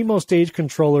the Wemo stage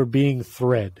controller being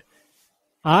Thread,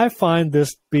 I find this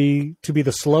to be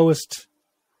the slowest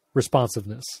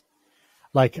responsiveness.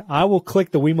 Like, I will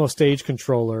click the Wemo stage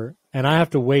controller and I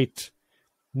have to wait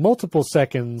multiple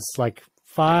seconds, like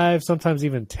 5, sometimes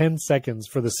even 10 seconds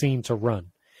for the scene to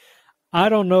run. I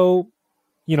don't know.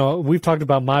 We've talked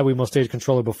about my Wemo stage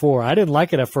controller before. I didn't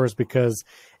like it at first because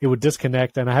it would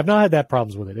disconnect, and I have not had that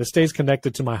problems with it. It stays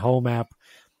connected to my Home app,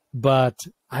 but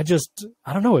I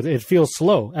don't know. It feels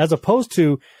slow, as opposed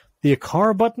to the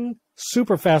Aqara button,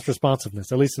 super fast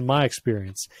responsiveness, at least in my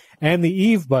experience. And the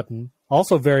Eve button,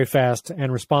 also very fast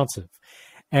and responsive.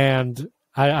 And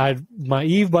my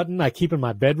Eve button I keep in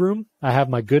my bedroom. I have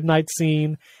my good night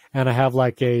scene, and I have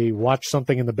like a watch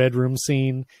something in the bedroom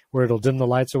scene where it'll dim the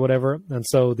lights or whatever. And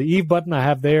so the Eve button I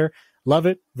have there, love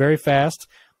it, very fast.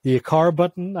 The Aqara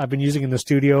button I've been using in the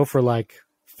studio for like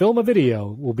film a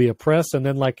video, will be a press and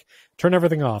then like turn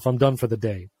everything off. I'm done for the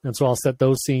day. And so I'll set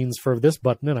those scenes for this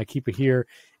button, and I keep it here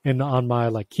on my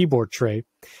like keyboard tray.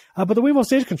 But the Wemo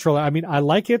stage controller, I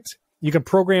like it. You can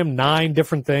program 9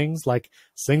 different things, like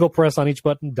single press on each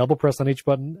button, double press on each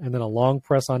button, and then a long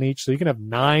press on each. So you can have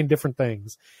 9 different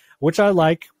things, which I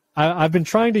like. I've been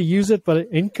trying to use it, but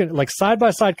in like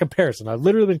side-by-side comparison. I've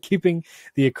literally been keeping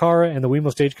the Aqara and the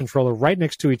Wemo stage controller right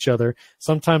next to each other,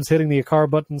 sometimes hitting the Aqara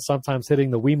button, sometimes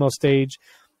hitting the Wemo stage.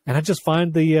 And I just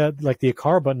find the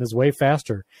Aqara button is way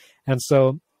faster. And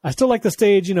so I still like the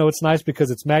stage. It's nice because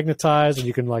it's magnetized and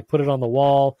you can like put it on the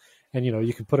wall. And,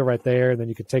 you can put it right there, and then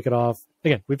you can take it off.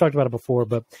 Again, we've talked about it before,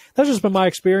 but that's just been my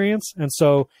experience. And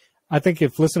so I think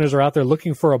if listeners are out there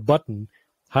looking for a button,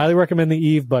 highly recommend the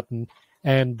Eve button,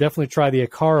 and definitely try the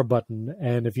Aqara button.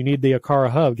 And if you need the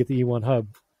Aqara hub, get the E1 hub.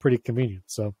 Pretty convenient.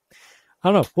 So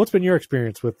I don't know. What's been your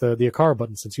experience with the Aqara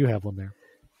button since you have one there?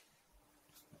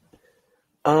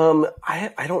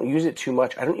 I don't use it too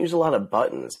much. I don't use a lot of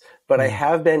buttons, but I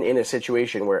have been in a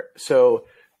situation where, so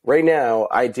right now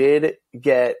I did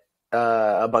get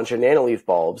a bunch of nanoleaf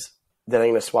bulbs that I'm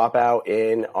going to swap out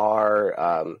in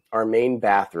our main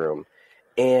bathroom.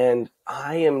 And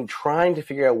I am trying to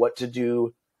figure out what to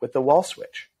do with the wall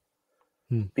switch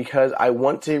because I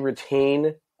want to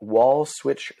retain wall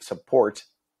switch support,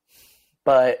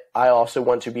 but I also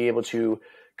want to be able to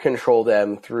control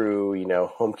them through,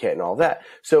 HomeKit and all that.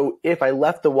 So if I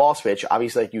left the wall switch,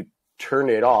 obviously you turn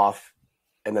it off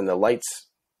and then the lights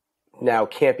now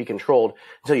can't be controlled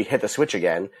until you hit the switch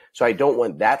again. So I don't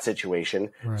want that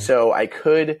situation. Right. So I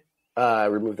could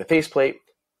remove the faceplate,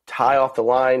 tie off the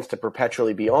lines to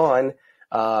perpetually be on,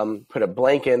 put a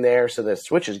blank in there so the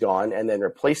switch is gone, and then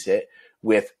replace it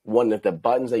with one of the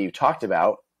buttons that you talked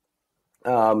about.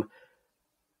 But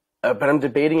I'm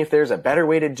debating if there's a better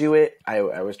way to do it.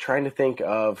 I was trying to think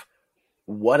of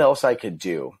what else I could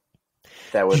do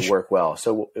that would work well.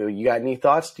 So you got any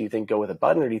thoughts? Do you think go with a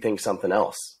button, or do you think something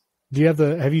else?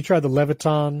 Have you tried the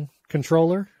Leviton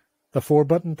controller, the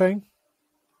 4-button thing?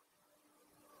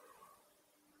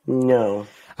 No.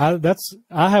 I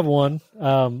have one.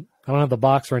 I don't have the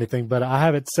box or anything, but I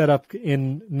have it set up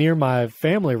near my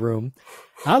family room.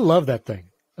 I love that thing.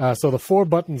 So the 4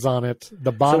 buttons on it,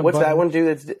 the bottom. So what's button, that one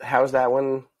do? How's that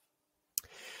one?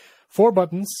 4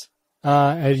 buttons.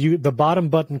 The bottom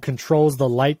button controls the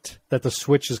light that the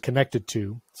switch is connected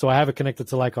to. So I have it connected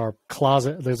to like our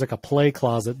closet. There's like a play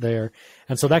closet there.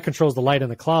 And so that controls the light in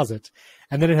the closet.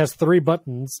 And then it has 3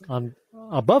 buttons on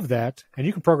above that, and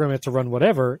you can program it to run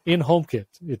whatever in HomeKit.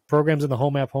 It programs in the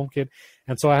Home app HomeKit.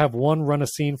 And so I have one run a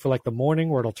scene for like the morning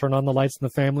where it'll turn on the lights in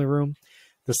the family room.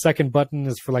 The second button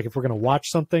is for like if we're going to watch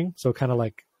something. So it kind of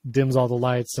like dims all the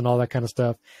lights and all that kind of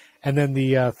stuff. And then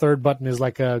the third button is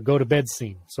like a go to bed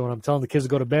scene. So when I'm telling the kids to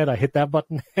go to bed, I hit that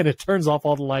button and it turns off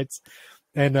all the lights,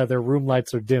 and their room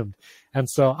lights are dimmed. And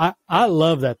so I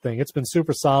love that thing. It's been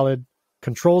super solid,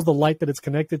 controls the light that it's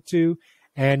connected to,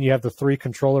 and you have the 3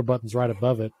 controller buttons right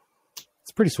above it.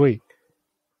 It's pretty sweet.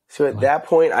 So at that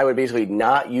point, I would basically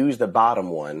not use the bottom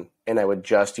one, and I would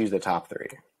just use the top 3.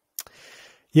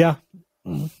 Yeah,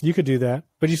 you could do that,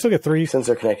 but you still get 3. Since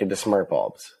they're connected to smart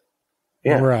bulbs.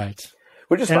 Yeah. Right.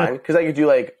 Which is fine, because I could do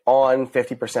like on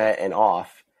 50% and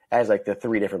off as like the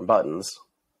 3 different buttons.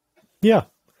 Yeah.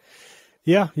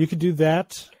 Yeah, you could do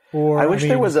that. Or I wish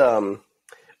there was Go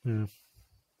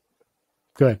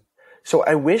ahead. So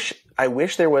I wish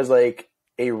there was like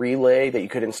a relay that you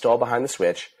could install behind the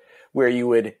switch where you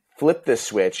would flip the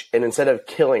switch, and instead of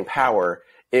killing power,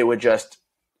 it would just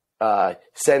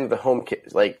send the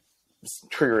HomeKit, like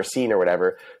trigger a scene or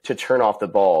whatever, to turn off the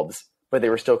bulbs, but they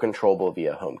were still controllable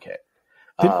via HomeKit.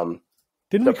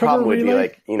 Didn't the we problem would relay?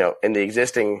 be like, in the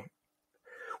existing,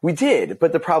 we did,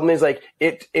 but the problem is like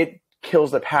it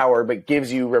kills the power, but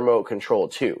gives you remote control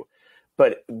too.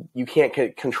 But you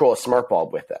can't control a smart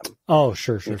bulb with them. Oh,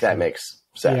 sure. If that makes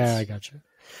sense. Yeah, I got you.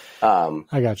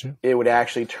 I got you. It would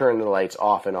actually turn the lights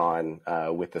off and on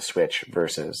with the switch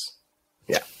versus,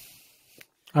 yeah.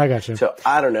 I got you. So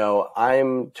I don't know.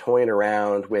 I'm toying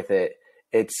around with it.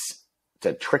 It's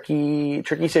a tricky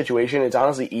situation. It's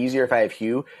honestly easier if I have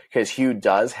Hue, because Hue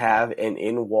does have an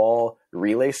in-wall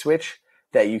relay switch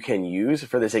that you can use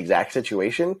for this exact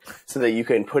situation, so that you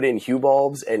can put in Hue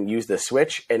bulbs and use the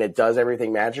switch, and it does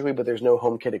everything magically, but there's no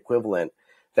HomeKit equivalent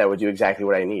that would do exactly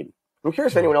what I need. I'm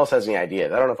curious if anyone else has any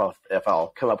ideas. I don't know if I'll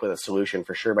come up with a solution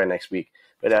for sure by next week,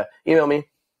 but email me,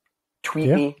 tweet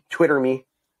me, Twitter me.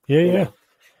 Yeah.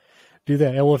 Do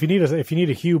that. And well, if you need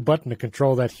a Hue button to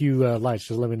control that Hue lights,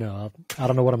 just let me know. I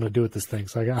don't know what I'm going to do with this thing,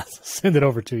 so I got to send it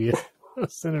over to you.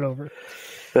 Send it over.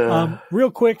 Real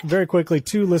quick, very quickly,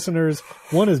 2 listeners.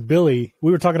 One is Billy.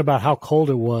 We were talking about how cold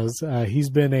it was. He's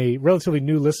been a relatively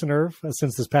new listener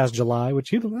since this past July,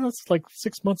 which it's like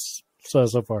 6 months so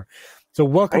far. So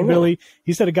welcome, Billy.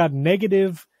 He said it got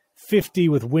negative 50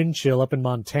 with wind chill up in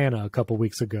Montana a couple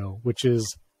weeks ago, which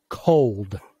is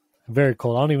cold. Very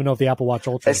cold. I don't even know if the Apple Watch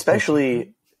Ultra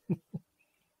especially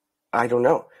I don't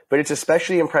know. But it's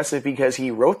especially impressive because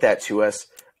he wrote that to us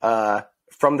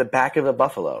from the back of a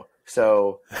buffalo.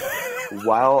 So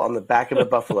while on the back of a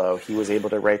buffalo, he was able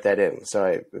to write that in.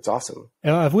 So it's awesome.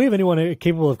 If we have anyone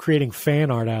capable of creating fan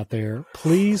art out there,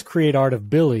 please create art of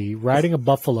Billy riding a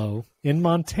buffalo in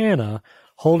Montana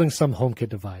holding some HomeKit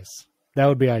device. That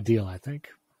would be ideal, I think.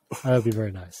 That would be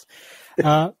very nice.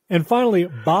 And finally,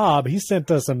 Bob, he sent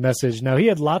us a message. Now, he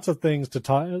had lots of things to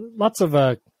talk, lots of,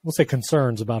 we'll say,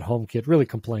 concerns about HomeKit, really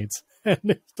complaints. And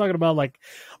he's talking about like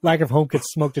lack of HomeKit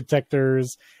smoke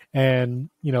detectors and,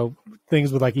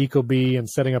 things with like Ecobee and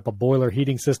setting up a boiler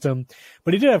heating system.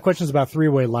 But he did have questions about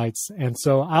 3-way lights. And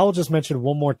so I'll just mention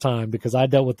one more time, because I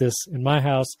dealt with this in my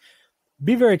house.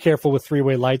 Be very careful with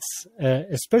 3-way lights,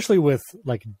 especially with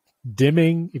like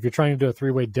dimming. If you're trying to do a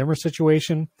 3-way dimmer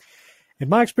situation, in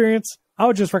my experience, I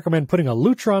would just recommend putting a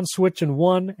Lutron switch in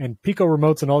one and Pico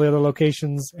remotes in all the other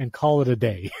locations and call it a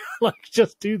day.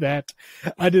 Just do that.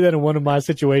 I did that in one of my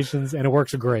situations and it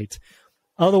works great.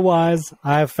 Otherwise,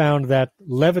 I've found that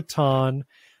Leviton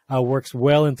works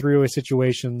well in three-way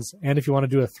situations. And if you want to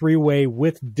do a three-way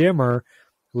with dimmer,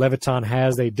 Leviton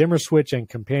has a dimmer switch and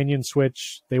companion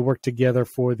switch. They work together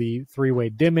for the three-way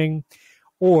dimming.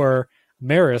 Or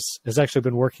Maris has actually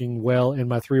been working well in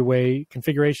my three-way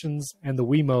configurations, and the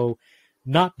Wemo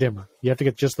not dimmer. You have to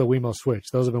get just the Wemo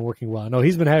switch. Those have been working well. I know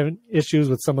he's been having issues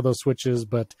with some of those switches,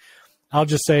 but I'll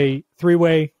just say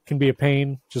three-way can be a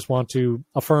pain. Just want to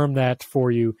affirm that for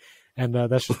you, and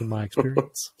that's just been my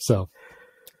experience. So,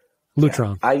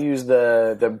 Lutron. Yeah, I use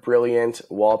the Brilliant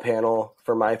wall panel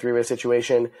for my three-way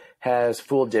situation. Has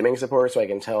full dimming support, so I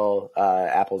can tell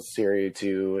Apple's Siri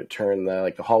to turn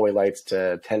the hallway lights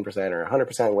to 10% or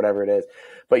 100%, whatever it is.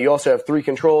 But you also have three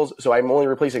controls, so I'm only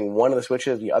replacing one of the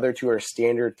switches. The other two are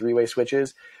standard three-way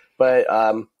switches, but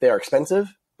they are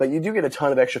expensive. But you do get a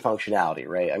ton of extra functionality,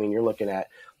 right? I mean, you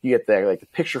get the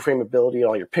picture frame ability,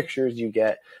 all your pictures. You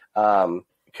get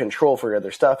control for other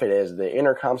stuff. It is the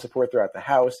intercom support throughout the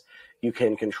house. You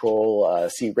can control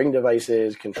C-ring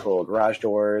devices, control garage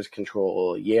doors,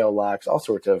 control Yale locks, all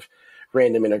sorts of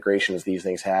random integrations these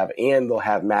things have, and they'll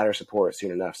have Matter support soon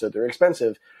enough. So they're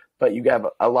expensive, but you have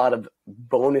a lot of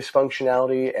bonus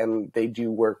functionality, and they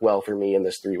do work well for me in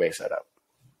this three-way setup.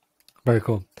 Very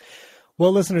cool.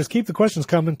 Well, listeners, keep the questions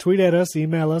coming. Tweet at us,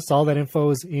 email us. All that info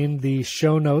is in the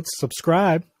show notes.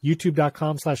 Subscribe,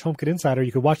 youtube.com/HomeKit Insider.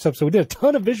 You can watch the episode. We did a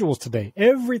ton of visuals today.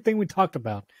 Everything we talked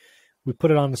about, we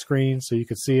put it on the screen so you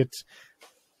could see it.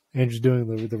 Andrew's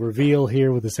doing the reveal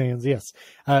here with his hands. Yes,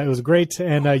 it was great.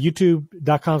 And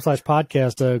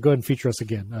youtube.com/podcast. Go ahead and feature us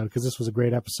again because this was a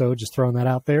great episode. Just throwing that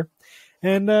out there.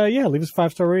 And leave us a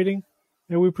 5-star rating.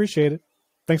 And we appreciate it.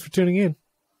 Thanks for tuning in.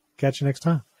 Catch you next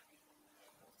time.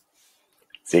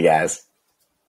 See you guys.